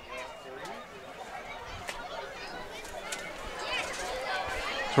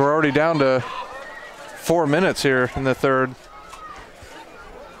 So we're already down to 4 minutes here in the third.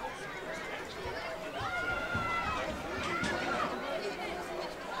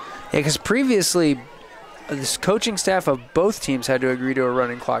 Yeah, because previously, this coaching staff of both teams had to agree to a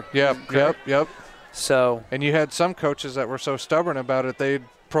running clock. Yep. So. And you had some coaches that were so stubborn about it, they'd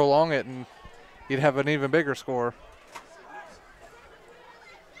prolong it and you'd have an even bigger score.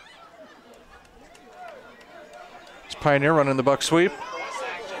 It's Pioneer running the buck sweep.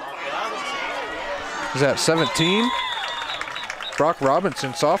 Is that 17? Brock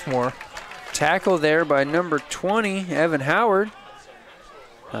Robinson, sophomore. Tackle there by number 20, Evan Howard.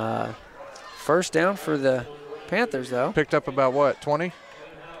 First down for the Panthers, though. Picked up about what, 20?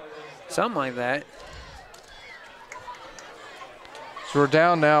 Something like that. So we're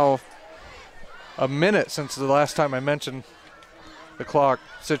down now a minute since the last time I mentioned the clock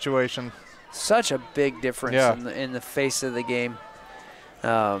situation. Such a big difference in the face of the game.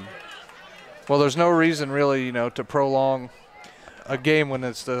 Well, there's no reason really, to prolong a game when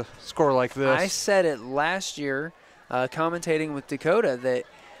it's the score like this. I said it last year, commentating with Dakota, that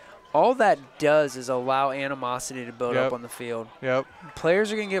all that does is allow animosity to build up on the field.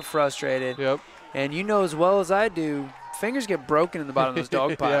 Players are going to get frustrated. And you know as well as I do, fingers get broken in the bottom of those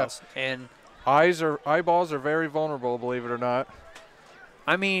dog piles. And eyeballs are very vulnerable, believe it or not.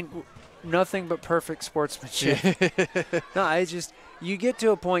 I mean, nothing but perfect sportsmanship. No, you get to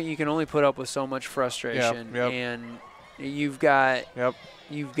a point you can only put up with so much frustration. And you've got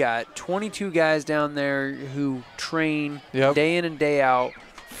 22 guys down there who train day in and day out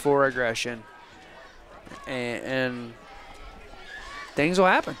for aggression. And things will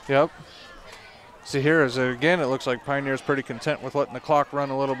happen. See here is, again, it looks like Pioneer's pretty content with letting the clock run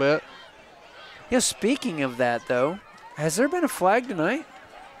a little bit. Speaking of that, though, has there been a flag tonight?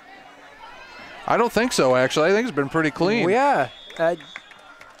 I don't think so, actually. I think it's been pretty clean. Well, yeah.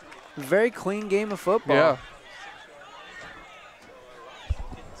 Very clean game of football.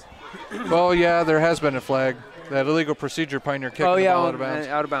 Well, yeah, there has been a flag. That illegal procedure, Pioneer kicking the ball out of bounds.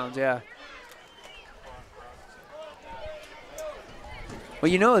 Out of bounds, yeah.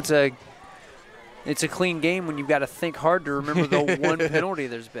 Well, it's a clean game when you've got to think hard to remember the one penalty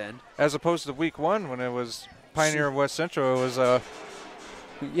there's been. As opposed to week one when it was Pioneer and West Central, it was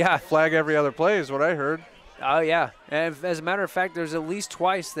flag every other play is what I heard. Oh, yeah. And as a matter of fact, there's at least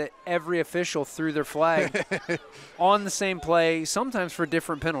twice that every official threw their flag on the same play, sometimes for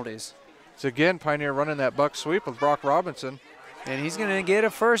different penalties. So, again, Pioneer running that buck sweep with Brock Robinson. And he's going to get a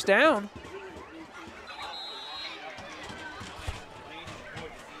first down.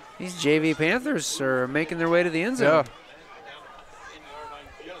 These JV Panthers are making their way to the end zone.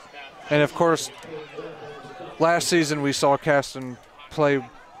 Yeah. And, of course, last season we saw Caston play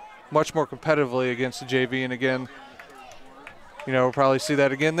much more competitively against the JV, and again, you know, we'll probably see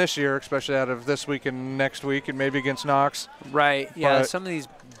that again this year, especially out of this week and next week, and maybe against Knox. Right, yeah, but some of these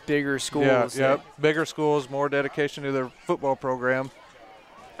bigger schools. Yeah, bigger schools, more dedication to their football program.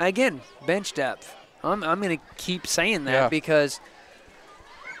 Again, bench depth. I'm going to keep saying that because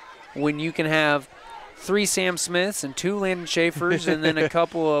when you can have 3 Sam Smiths and 2 Landon Schaefers and then a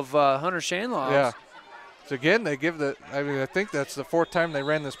couple of Hunter Shanlows. Yeah. So again, they give I think that's the 4th time they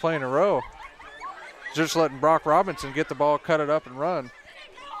ran this play in a row. Just letting Brock Robinson get the ball, cut it up, and run.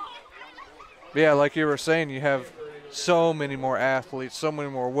 But yeah, like you were saying, you have so many more athletes, so many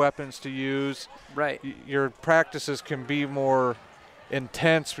more weapons to use. Right. Your practices can be more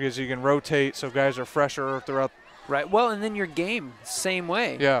intense because you can rotate so guys are fresher throughout. Right. Well, and then your game, same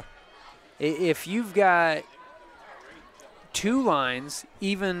way. Yeah. If you've got 2 lines,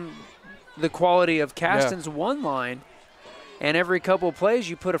 even the quality of Caston's 1 line, and every couple of plays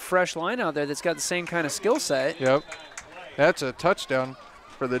you put a fresh line out there that's got the same kind of skill set. Yep. That's a touchdown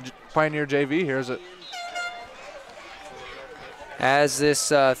for the Pioneer JV here, is it? As this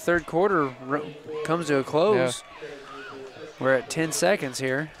third quarter comes to a close, we're at 10 seconds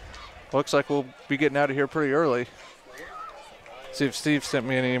here. Looks like we'll be getting out of here pretty early. See if Steve sent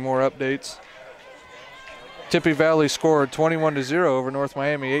me any more updates. Tippy Valley scored 21-0 over North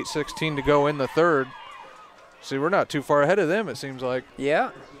Miami, 8:16 to go in the third. See, we're not too far ahead of them, it seems like.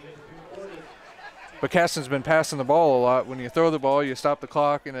 Yeah. But Caston's been passing the ball a lot. When you throw the ball, you stop the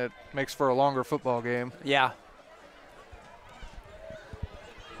clock, and it makes for a longer football game. Yeah.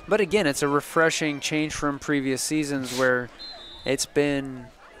 But again, it's a refreshing change from previous seasons where it's been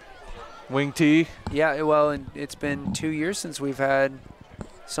wing T. Yeah, well, and it's been 2 years since we've had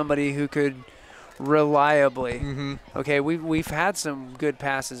somebody who could reliably. Okay, we've had some good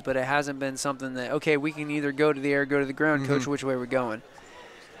passes, but it hasn't been something that, okay, we can either go to the air, go to the ground, coach, which way we're going.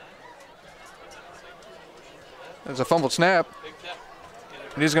 There's a fumbled snap.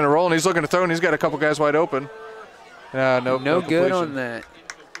 And he's going to roll, and he's looking to throw, and he's got a couple guys wide open. No good on that.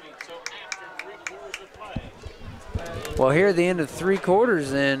 Well, here at the end of 3 quarters,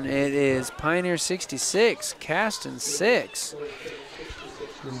 then, it is Pioneer 66, Caston 6.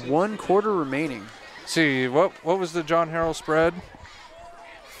 1 quarter remaining. See, what was the John Harrell spread?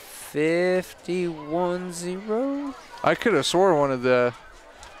 51-0. I could have swore one of the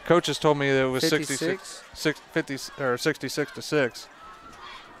coaches told me that it was 56? 66-6.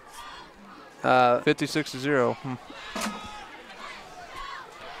 56-0.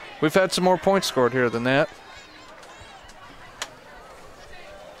 We've had some more points scored here than that.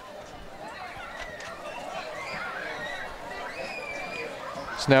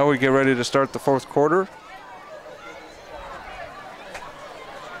 So now we get ready to start the 4th quarter.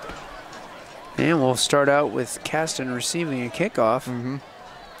 And we'll start out with Caston receiving a kickoff.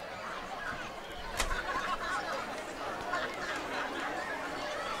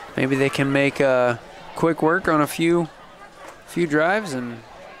 Maybe they can make quick work on a few drives, and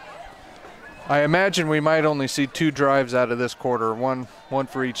I imagine we might only see 2 drives out of this quarter, one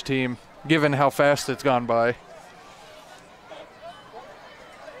for each team, given how fast it's gone by.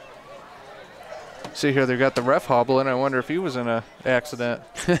 See here, they got the ref hobbling. I wonder if he was in an accident.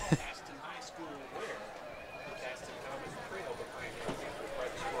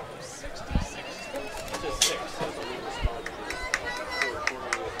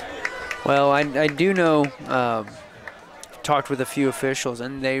 Well, I do know, talked with a few officials,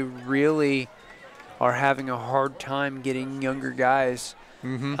 and they really are having a hard time getting younger guys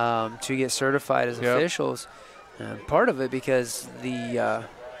to get certified as officials. Part of it because the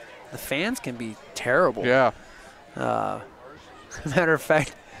fans can be terrible. Yeah. Matter of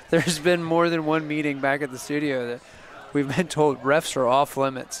fact, there's been more than one meeting back at the studio that we've been told refs are off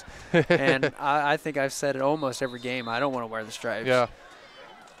limits. And I think I've said it almost every game. I don't want to wear the stripes. Yeah.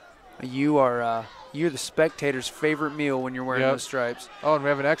 You're the spectator's favorite meal when you're wearing those stripes. Oh, and we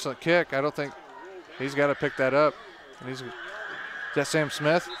have an excellent kick. I don't think he's got to pick that up. And is that Sam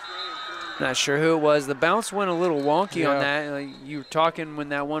Smith? Not sure who it was. The bounce went a little wonky on that. Like you were talking when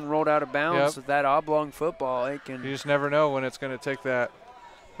that one rolled out of bounds with that oblong football. It can. You just never know when it's going to take that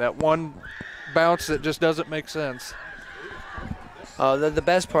one bounce that just doesn't make sense. The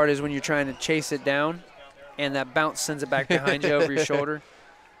best part is when you're trying to chase it down, and that bounce sends it back behind you over your shoulder.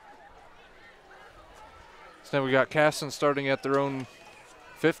 So now we got Caston starting at their own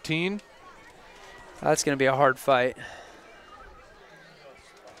 15. That's going to be a hard fight.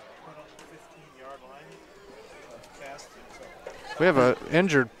 We have an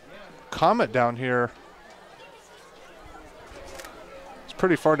injured Comet down here. It's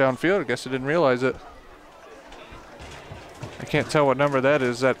pretty far downfield. I guess I didn't realize it. I can't tell what number that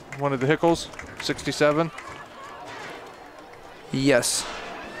is. Is that one of the Hickles? 67? Yes.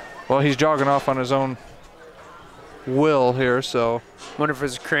 Well, he's jogging off on his own will here, so. Wonder if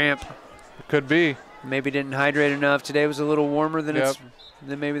it's a cramp. It could be. Maybe didn't hydrate enough. Today was a little warmer than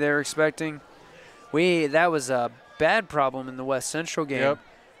than maybe they were expecting. That was a bad problem in the West Central game. Yep.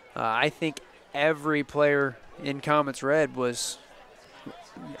 I think every player in Comets Red was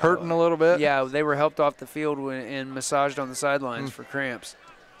hurting a little bit. Yeah, they were helped off the field and massaged on the sidelines for cramps.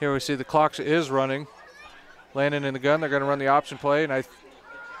 Here we see the clock is running. Landon in the gun. They're going to run the option play, and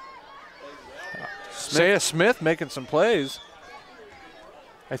Smith making some plays.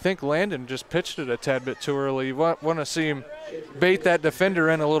 I think Landon just pitched it a tad bit too early. You want to see him bait that defender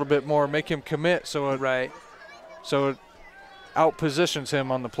in a little bit more, make him commit so it out positions him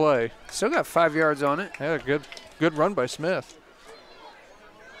on the play. Still got 5 yards on it. Yeah, good run by Smith.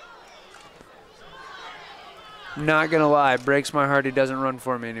 Not gonna lie, breaks my heart he doesn't run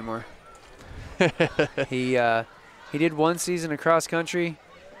for me anymore. He did one season of cross country.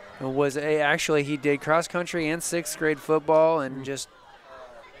 Actually he did cross country and 6th grade football and just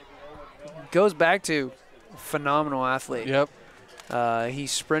goes back to phenomenal athlete. Yep. He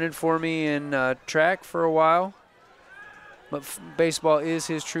sprinted for me in track for a while, but baseball is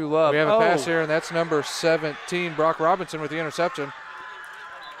his true love. We have a pass here, and that's number 17, Brock Robinson, with the interception.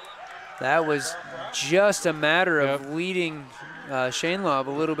 That was just a matter of leading Shane Lobb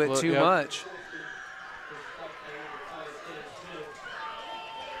a little bit too much.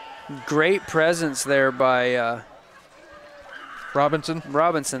 Great presence there by Robinson.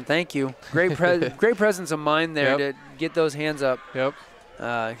 Robinson, thank you. Great presence of mind there to get those hands up.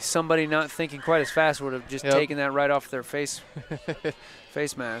 Yep. Somebody not thinking quite as fast would have just taken that right off their face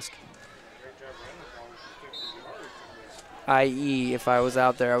mask. I.e., if I was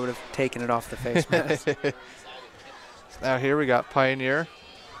out there, I would have taken it off the face mask. Now here we got Pioneer.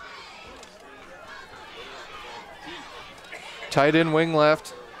 Tight end wing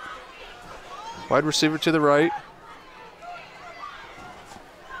left. Wide receiver to the right.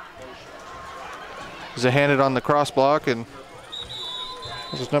 Is it handed on the cross block, and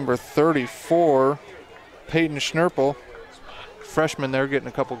this is number 34, Peyton Schnurple. Freshman there getting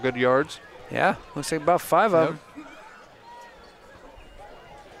a couple good yards. Yeah, looks like about 5 of them.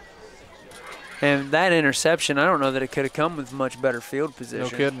 And that interception, I don't know that it could have come with much better field position. No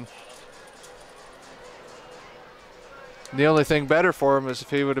kidding. The only thing better for him is if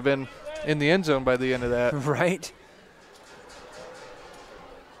he would have been in the end zone by the end of that. Right.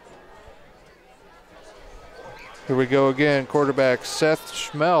 Here we go again. Quarterback Seth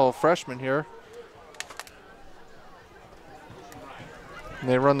Schmel, freshman here. And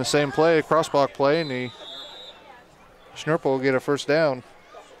they run the same play, cross block play, and Schnurple will get a first down.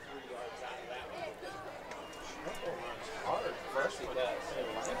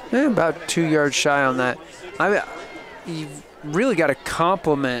 About 2 yards shy on that. You've really got to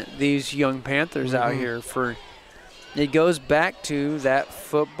compliment these young Panthers out here for. It goes back to that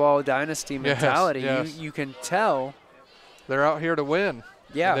football dynasty mentality. Yes. You can tell they're out here to win.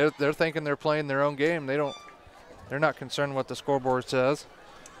 Yeah, they're thinking they're playing their own game. They're not concerned what the scoreboard says.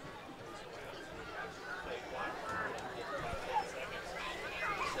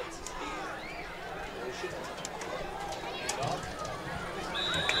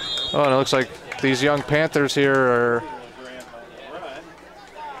 Oh, and it looks like these young Panthers here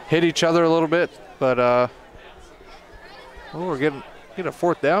hit each other a little bit, but we're getting a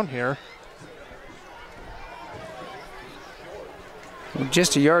fourth down here.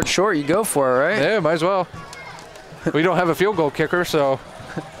 Just a yard short, you go for it, right? Yeah, might as well. We don't have a field goal kicker, so.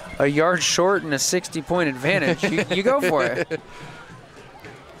 A yard short and a 60-point advantage. You go for it.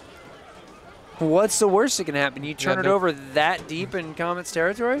 What's the worst that can happen? You turn it over that deep in Comets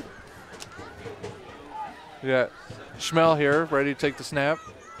territory? Yeah, Schmel here, ready to take the snap.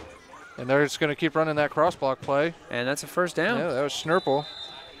 And they're just going to keep running that cross block play. And that's a first down. Yeah, that was Schnurple,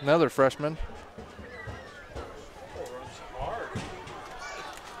 another freshman.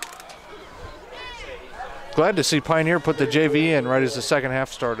 Glad to see Pioneer put the JV in right as the second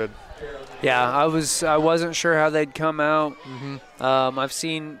half started. Yeah, I wasn't sure how they'd come out. I've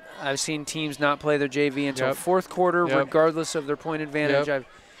seen teams not play their JV until fourth quarter, regardless of their point advantage.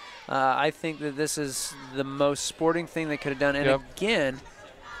 I think that this is the most sporting thing they could have done. And again,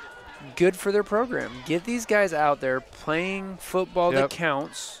 good for their program. Get these guys out there playing football that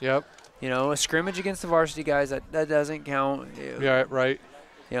counts. Yep. You know, a scrimmage against the varsity guys, that doesn't count. Yeah, right.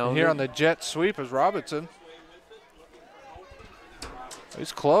 You know, and here on the jet sweep is Robinson.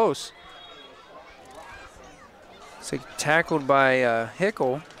 He's close. So tackled by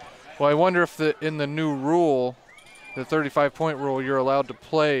Hickle. Well, I wonder if in the new rule, the 35-point rule, you're allowed to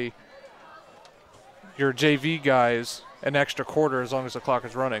play your JV guys an extra quarter as long as the clock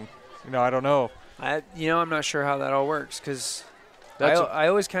is running. I don't know. I'm not sure how that all works because I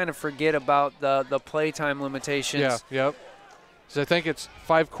always kind of forget about the playtime limitations. Yeah, yep. So I think it's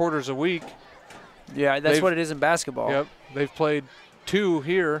 5 quarters a week. Yeah, that's what it is in basketball. Yep. They've played 2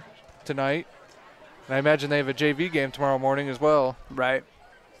 here tonight. And I imagine they have a JV game tomorrow morning as well. Right.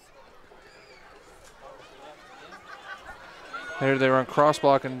 There they run cross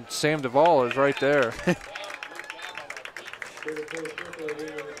block, and Sam Duvall is right there.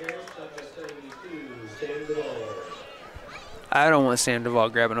 I don't want Sam Duvall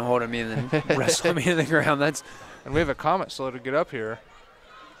grabbing a hold of me and then wrestling me to the ground. And we have a Comet slow to get up here.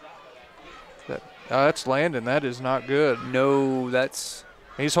 That's Landon. That is not good. No,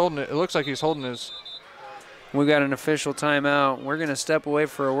 he's holding it. It looks like he's holding his. We got an official timeout. We're going to step away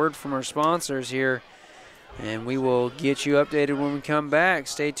for a word from our sponsors here, and we will get you updated when we come back.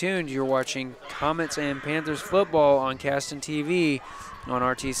 Stay tuned. You're watching Comets and Panthers football on Caston TV on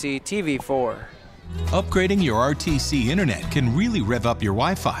RTC TV4. Upgrading your RTC internet can really rev up your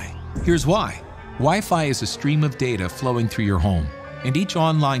Wi-Fi. Here's why. Wi-Fi is a stream of data flowing through your home, and each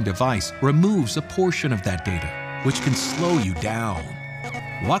online device removes a portion of that data, which can slow you down.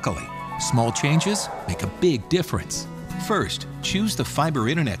 Luckily, small changes make a big difference. First, choose the fiber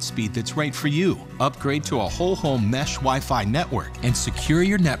internet speed that's right for you. Upgrade to a whole home mesh Wi-Fi network and secure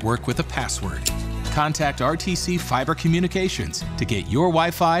your network with a password. Contact RTC Fiber Communications to get your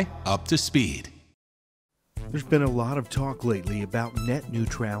Wi-Fi up to speed. There's been a lot of talk lately about net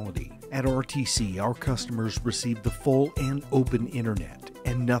neutrality. At RTC, our customers receive the full and open internet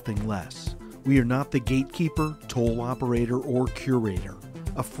and nothing less. We are not the gatekeeper, toll operator, or curator.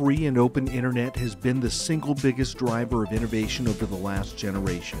 A free and open internet has been the single biggest driver of innovation over the last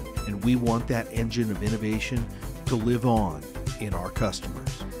generation, and we want that engine of innovation to live on in our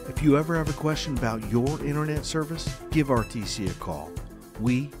customers. If you ever have a question about your internet service, give RTC a call.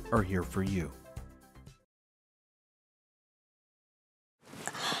 We are here for you.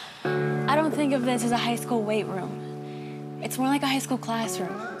 I don't think of this as a high school weight room. It's more like a high school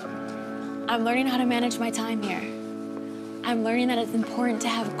classroom. I'm learning how to manage my time here. I'm learning that it's important to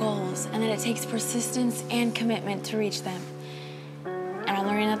have goals and that it takes persistence and commitment to reach them. And I'm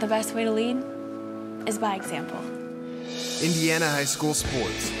learning that the best way to lead is by example. Indiana High School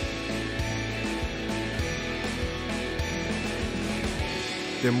Sports.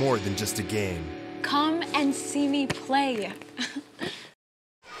 They're more than just a game. Come and see me play.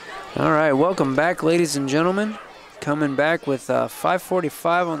 All right, welcome back, ladies and gentlemen. Coming back with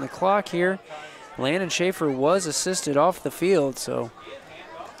 5:45 on the clock here. Landon Schaefer was assisted off the field, so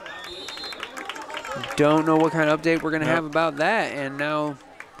don't know what kind of update we're going to have about that. And now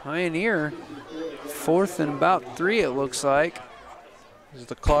Pioneer, 4th and about 3, it looks like.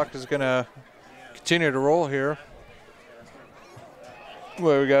 The clock is going to continue to roll here.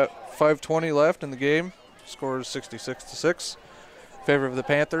 Well, we got 5:20 left in the game. Score is 66-6 in favor of the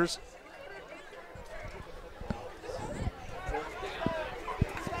Panthers.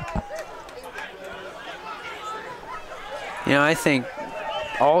 I think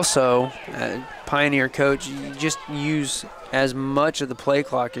also, Pioneer coach, you just use as much of the play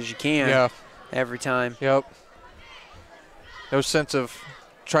clock as you can every time. Yep. No sense of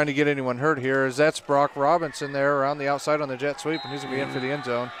trying to get anyone hurt here, as that's Brock Robinson there around the outside on the jet sweep, and he's going to be in for the end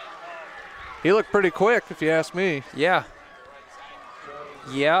zone. He looked pretty quick, if you ask me. Yeah.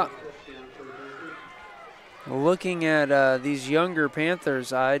 Yeah. Looking at these younger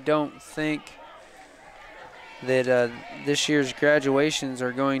Panthers, I don't think that this year's graduations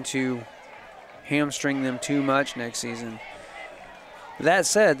are going to hamstring them too much next season. That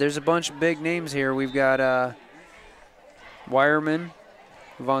said, there's a bunch of big names here. We've got Wireman,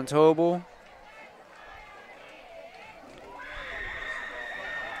 Von Tobel,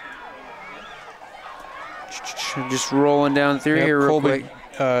 just rolling down through here real quick.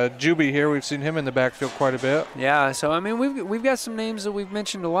 Juby here, we've seen him in the backfield quite a bit. Yeah, so I mean we've got some names that we've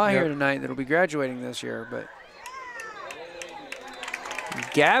mentioned a lot here tonight that'll be graduating this year, but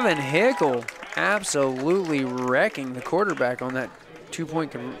Gavin Hickle absolutely wrecking the quarterback on that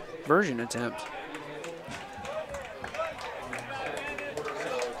 2-point conversion attempt.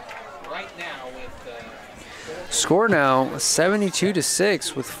 Score now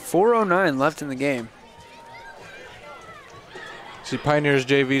 72-6 with 4:09 left in the game. See, Pioneers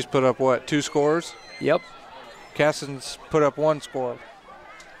JV's put up what, 2 scores? Yep. Caston's put up 1 score.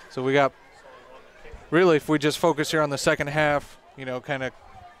 So we got, really, if we just focus here on the second half, kind of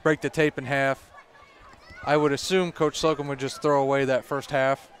break the tape in half. I would assume Coach Slocum would just throw away that first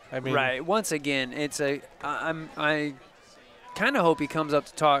half. I mean, right. Once again, I kind of hope he comes up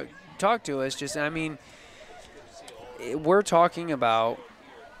to talk to us. Just, I mean, we're talking about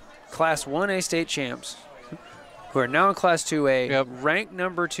Class 1A state champs who are now in Class 2A, ranked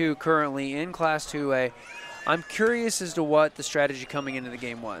number 2 currently in Class 2A. I'm curious as to what the strategy coming into the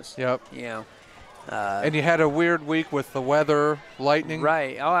game was. Yep. You know. And you had a weird week with the weather, lightning.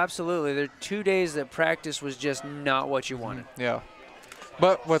 Right. Oh, absolutely. There are 2 days that practice was just not what you wanted. Yeah.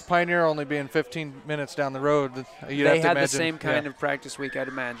 But with Pioneer only being 15 minutes down the road, you'd have to imagine. They had the same kind of practice week, I'd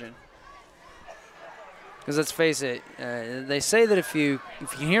imagine. Because let's face it, they say that if you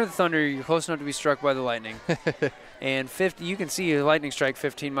can hear the thunder, you're close enough to be struck by the lightning. And you can see a lightning strike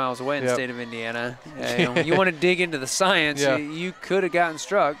 15 miles away in the state of Indiana. You want to dig into the science, you could have gotten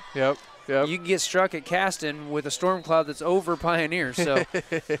struck. Yep. You can get struck at Caston with a storm cloud that's over Pioneer. So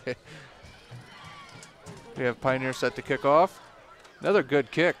we have Pioneer set to kick off. Another good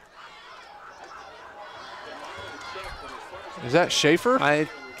kick. Is that Schaefer? I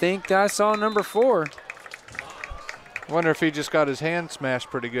think I saw number 4. I wonder if he just got his hand smashed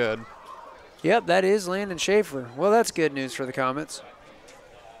pretty good. Yep, that is Landon Schaefer. Well, that's good news for the Comets.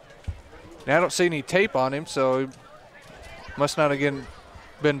 Now, I don't see any tape on him, so he must not have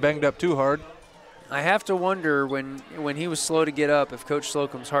been banged up too hard. I have to wonder when he was slow to get up if Coach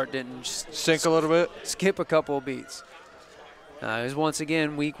Slocum's heart didn't sink a little bit, skip a couple of beats. It was once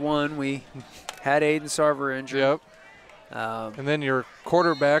again week 1. We had Aiden Sarver injured. Yep. And then your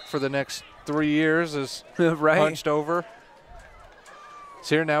quarterback for the next 3 years is punched over.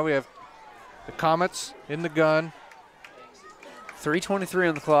 So here now we have the Comets in the gun. 3:23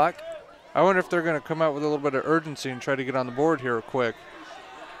 on the clock. I wonder if they're going to come out with a little bit of urgency and try to get on the board here quick.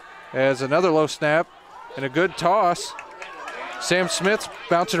 As another low snap and a good toss. Sam Smith's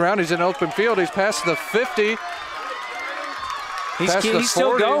bouncing around. He's in open field. He's past the 50. He's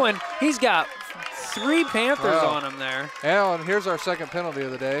still going. He's got 3 Panthers on him there. Yeah, and here's our second penalty of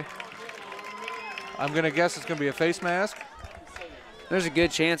the day. I'm going to guess it's going to be a face mask. There's a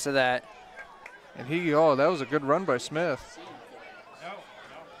good chance of that. And that was a good run by Smith.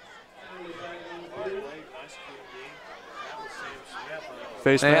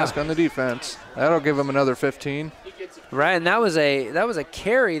 Face mask on the defense. That'll give him another 15. Right, and that was a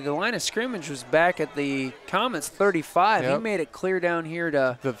carry. The line of scrimmage was back at the Comets 35. He made it clear down here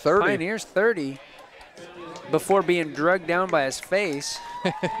to the 30. Pioneers 30 before being drugged down by his face.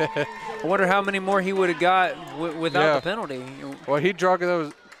 I wonder how many more he would have got without the penalty. Well, he drugged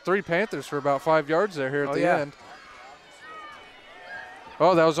those 3 Panthers for about 5 yards there here at the end.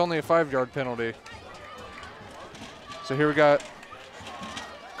 Oh, that was only a 5-yard penalty. So here we got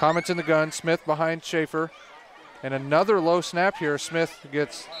Comets in the gun, Smith behind Schaefer. And another low snap here.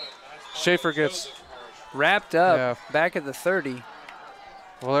 Schaefer gets wrapped up back at the 30.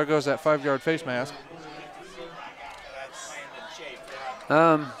 Well, there goes that 5-yard face mask.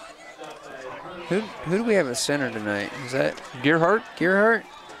 Who do we have at center tonight? Is that Gearhart? Gearhart?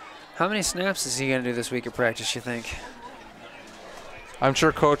 How many snaps is he going to do this week at practice, you think? I'm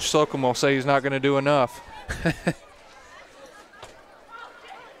sure Coach Slocum will say he's not going to do enough.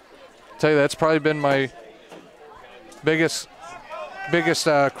 Tell you, that's probably been my biggest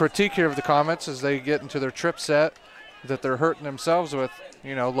critique here of the Comets as they get into their trip set, that they're hurting themselves with,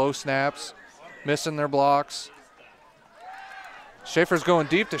 low snaps, missing their blocks. Schaefer's going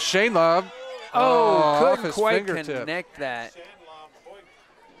deep to Shane Lobb. Couldn't quite connect that.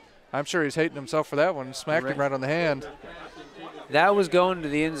 I'm sure he's hating himself for that one. Smacked him right on the hand. That was going to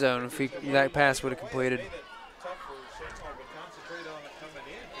the end zone if that pass would have completed.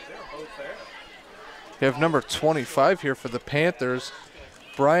 You have number 25 here for the Panthers,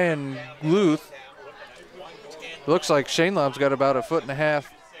 Brian Gluth. Looks like Shane Lobb's got about a 1.5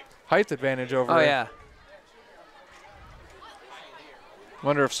 foot height advantage over him. Oh, yeah.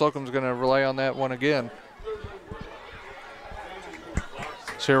 Wonder if Slocum's going to rely on that one again.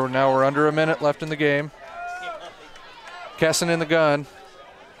 So now we're under a minute left in the game. Caston in the gun.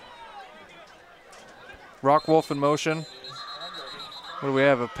 Rock Wolf in motion. What do we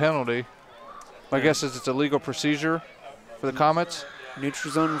have? A penalty. My guess is it's a legal procedure for the Comets.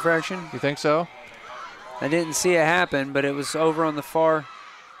 Neutral zone infraction. You think so? I didn't see it happen, but it was over on the far.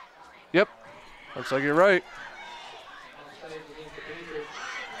 Yep. Looks like you're right.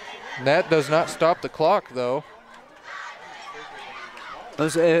 And that does not stop the clock, though.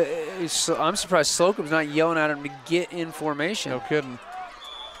 I'm surprised Slocum's not yelling at him to get in formation. No kidding.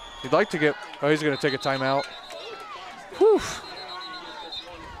 He'd like to get – he's going to take a timeout. Whew.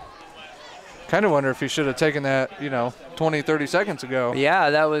 Kind of wonder if he should have taken that, 20, 30 seconds ago. Yeah,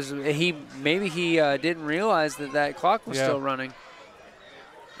 that was maybe he didn't realize that clock was still running.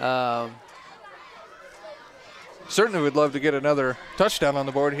 Certainly would love to get another touchdown on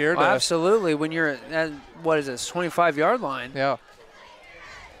the board here. Absolutely. When you're at, what is this, 25-yard line? Yeah.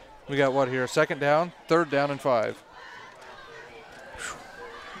 We got what here? 2nd down, 3rd down, and 5.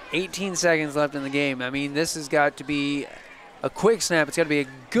 18 seconds left in the game. I mean, this has got to be a quick snap. It's got to be a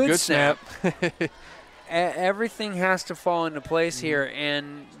good snap. Everything has to fall into place here.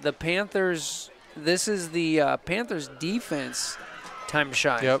 And the Panthers, this is the Panthers defense time to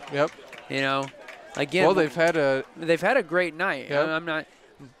shine. Yep. Again, well, they've had a great night. Yep.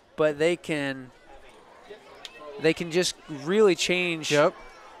 But they can just really change. Yep.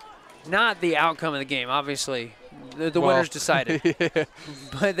 Not the outcome of the game, obviously. The winner's decided. Yeah.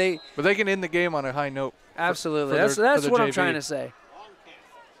 But they can end the game on a high note. Absolutely. That's what JV. I'm trying to say.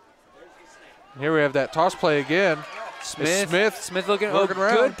 Here we have that toss play again. Smith looking around.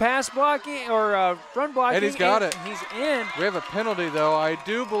 Good pass blocking or run blocking. And he's got it. He's in. We have a penalty, though. I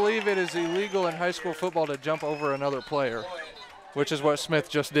do believe it is illegal in high school football to jump over another player, which is what Smith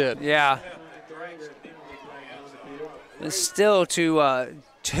just did. Yeah. And still to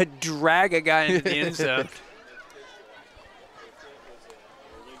drag a guy into the end zone.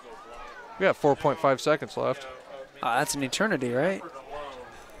 We got 4.5 seconds left. That's an eternity, right?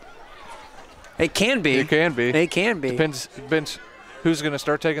 It can be. It can be. It can be. Depends who's going to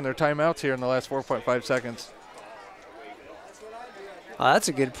start taking their timeouts here in the last 4.5 seconds. That's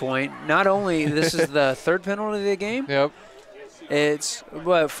a good point. Not only this is the 3rd penalty of the game. Yep. It's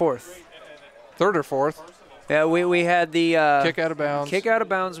what, 4th? 3rd or 4th. Yeah, we had the kick out of bounds. Kick out of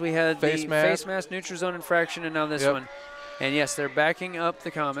bounds. We had face mask, neutral zone infraction, and now this one. And yes, they're backing up the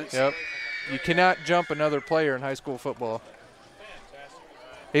Comets. Yep. You cannot jump another player in high school football.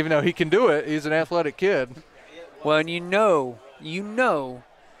 Even though he can do it, he's an athletic kid. Well, and you know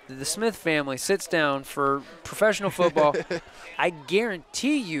that the Smith family sits down for professional football. I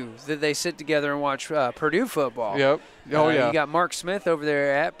guarantee you that they sit together and watch Purdue football. Yep. Oh, yeah. You got Mark Smith over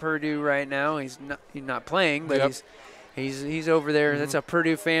there at Purdue right now. He's not playing, but he's over there. That's a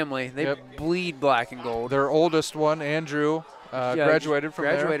Purdue family. They bleed black and gold. Their oldest one, Andrew, graduated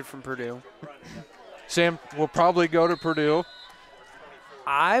from Purdue. Sam will probably go to Purdue.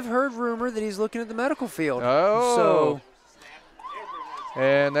 I've heard rumor that he's looking at the medical field. Oh.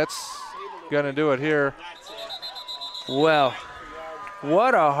 And that's going to do it here. Well,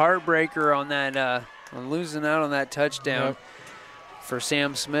 what a heartbreaker on that, on losing out on that touchdown for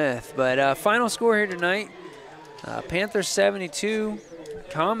Sam Smith. But final score here tonight, Panthers 72,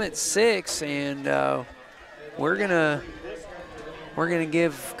 Comets 6, and we're gonna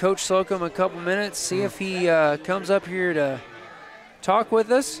give Coach Slocum a couple minutes, see if he comes up here to talk with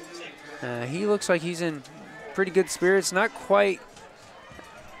us. He looks like he's in pretty good spirits. Not quite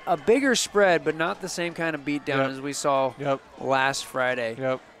a bigger spread, but not the same kind of beatdown as we saw last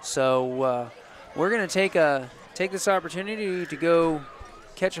Friday. So we're going to take this opportunity to go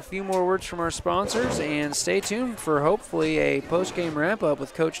catch a few more words from our sponsors and stay tuned for hopefully a post-game wrap-up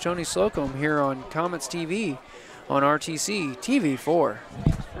with Coach Tony Slocum here on Comets TV on RTC TV4.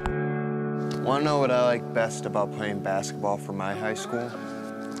 Want to know what I like best about playing basketball for my high school?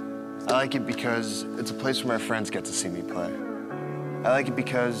 I like it because it's a place where my friends get to see me play. I like it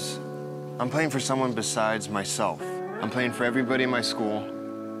because I'm playing for someone besides myself. I'm playing for everybody in my school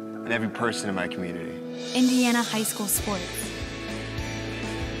and every person in my community. Indiana high school sports.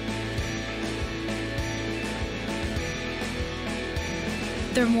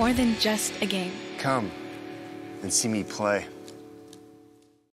 They're more than just a game. Come and see me play.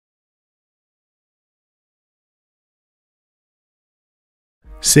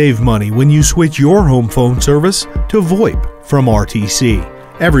 Save money when you switch your home phone service to VoIP from RTC.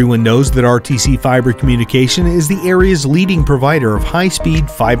 Everyone knows that RTC Fiber Communication is the area's leading provider of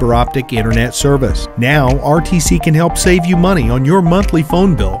high-speed fiber optic internet service. Now, RTC can help save you money on your monthly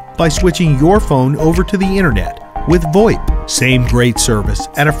phone bill by switching your phone over to the internet with VoIP. Same great service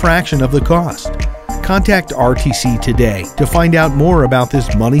at a fraction of the cost. Contact RTC today to find out more about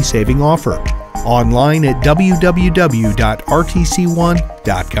this money-saving offer. Online at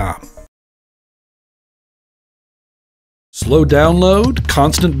www.rtc1.com. Slow download,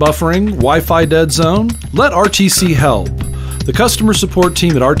 constant buffering, Wi-Fi dead zone? Let RTC help. The customer support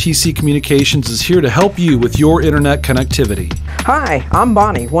team at RTC Communications is here to help you with your internet connectivity. Hi, I'm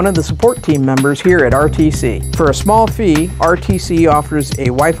Bonnie, one of the support team members here at RTC. For a small fee, RTC offers a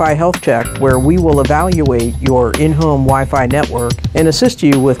Wi-Fi health check where we will evaluate your in-home Wi-Fi network and assist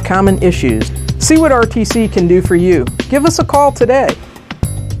you with common issues. See what RTC can do for you. Give us a call today.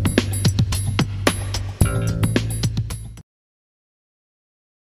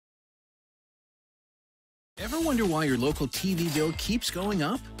 Ever wonder why your local TV bill keeps going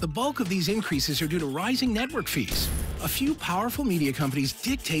up? The bulk of these increases are due to rising network fees. A few powerful media companies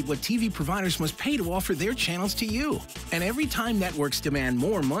dictate what TV providers must pay to offer their channels to you. And every time networks demand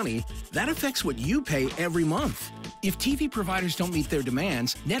more money, that affects what you pay every month. If TV providers don't meet their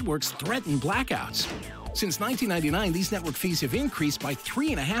demands, networks threaten blackouts. Since 1999, these network fees have increased by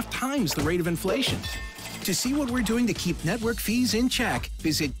 3.5 times the rate of inflation. To see what we're doing to keep network fees in check,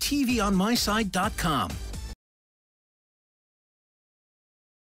 visit tvonmyside.com.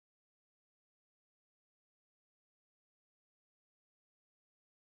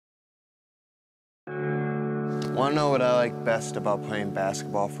 Want to know what I like best about playing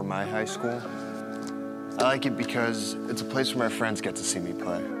basketball for my high school? I like it because it's a place where my friends get to see me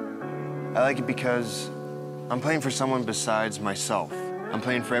play. I like it because I'm playing for someone besides myself. I'm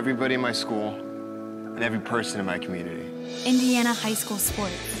playing for everybody in my school and every person in my community. Indiana high school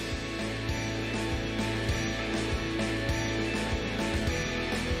sports.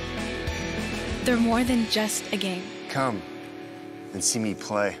 They're more than just a game. Come and see me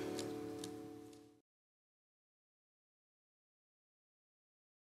play.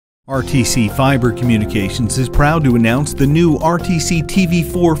 RTC Fiber Communications is proud to announce the new RTC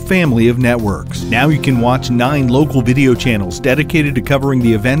TV4 family of networks. Now you can watch 9 local video channels dedicated to covering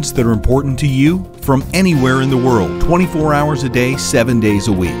the events that are important to you from anywhere in the world, 24 hours a day, 7 days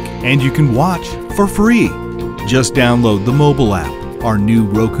a week. And you can watch for free. Just download the mobile app, our new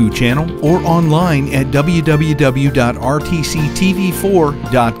Roku channel, or online at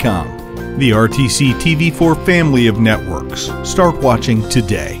www.rtctv4.com. The RTC TV4 family of networks. Start watching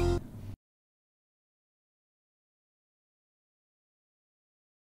today.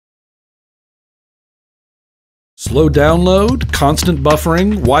 Slow download, constant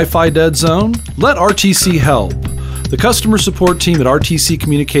buffering, Wi-Fi dead zone? Let RTC help. The customer support team at RTC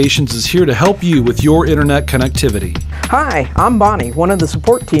Communications is here to help you with your internet connectivity. Hi, I'm Bonnie, one of the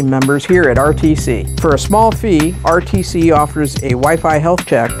support team members here at RTC. For a small fee, RTC offers a Wi-Fi health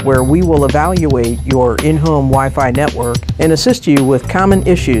check where we will evaluate your in-home Wi-Fi network and assist you with common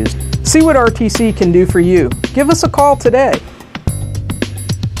issues. See what RTC can do for you. Give us a call today.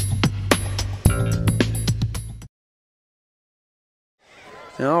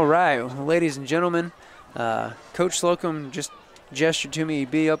 All right, ladies and gentlemen, Coach Slocum just gestured to me he'd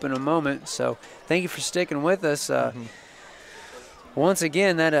be up in a moment, so thank you for sticking with us. Once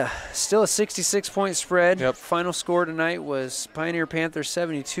again, that still a 66-point spread. Yep. Final score tonight was Pioneer Panthers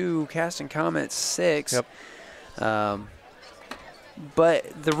 72, Caston Comets 6. Yep.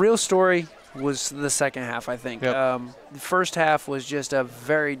 But the real story was the second half, I think. Yep. The first half was just a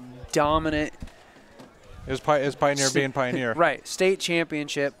very dominant. Is Pioneer being Pioneer. Right, state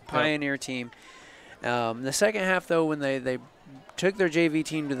championship, Pioneer team. The second half, though, when they took their JV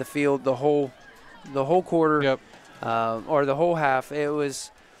team to the field, the whole quarter, or the whole half, it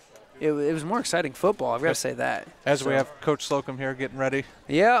was more exciting football. I've got to say that. As we have Coach Slocum here getting ready.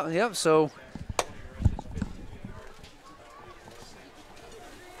 Yeah, yep. So.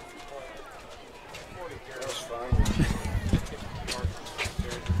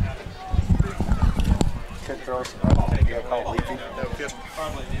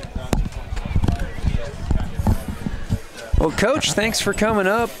 Well, Coach, thanks for coming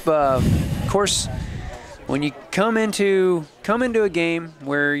up. Of course, when you come into a game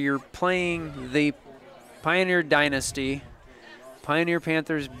where you're playing the Pioneer Dynasty, Pioneer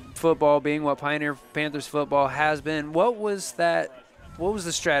Panthers football being what Pioneer Panthers football has been, what was the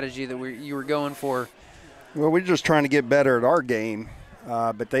strategy that you were going for? Well, we're just trying to get better at our game,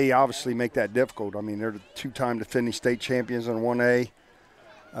 but they obviously make that difficult. I mean, they're the 2-time defending state champions in 1A.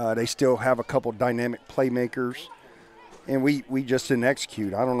 They still have a couple dynamic playmakers, and we just didn't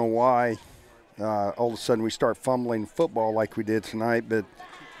execute. I don't know why all of a sudden we start fumbling football like we did tonight, but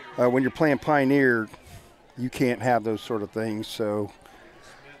when you're playing Pioneer, you can't have those sort of things. So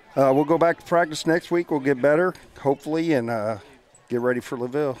we'll go back to practice next week. We'll get better, hopefully, and get ready for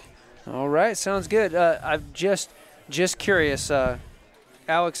LaVille. All right, sounds good. I'm just curious.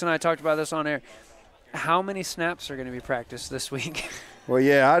 Alex and I talked about this on air. How many snaps are going to be practiced this week? Well,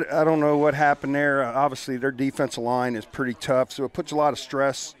 yeah, I don't know what happened there. Obviously, their defensive line is pretty tough, so it puts a lot of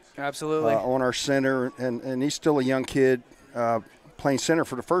stress absolutely on our center, and he's still a young kid playing center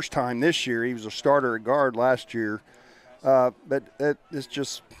for the first time this year. He was a starter at guard last year, but it's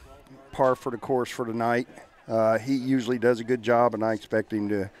just par for the course for tonight. He usually does a good job, and I expect him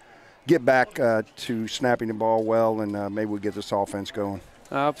to get back to snapping the ball well, and maybe we'll get this offense going.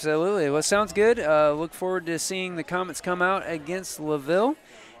 Absolutely. Well, sounds good. Look forward to seeing the Comets come out against LaVille.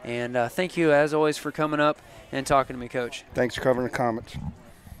 And thank you, as always, for coming up and talking to me, Coach. Thanks for covering the Comets.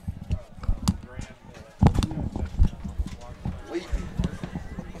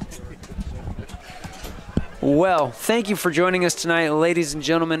 Well, thank you for joining us tonight, ladies and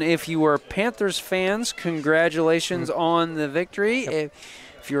gentlemen. If you are Panthers fans, congratulations on the victory.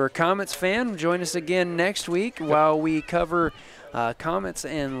 If you're a Comets fan, join us again next week while we cover Comets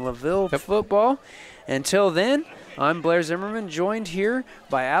and LaVille football. Until then, I'm Blair Zimmerman, joined here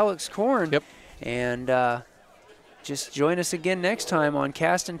by Alex Korn. And just join us again next time on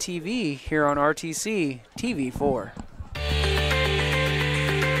Caston TV here on RTC TV4.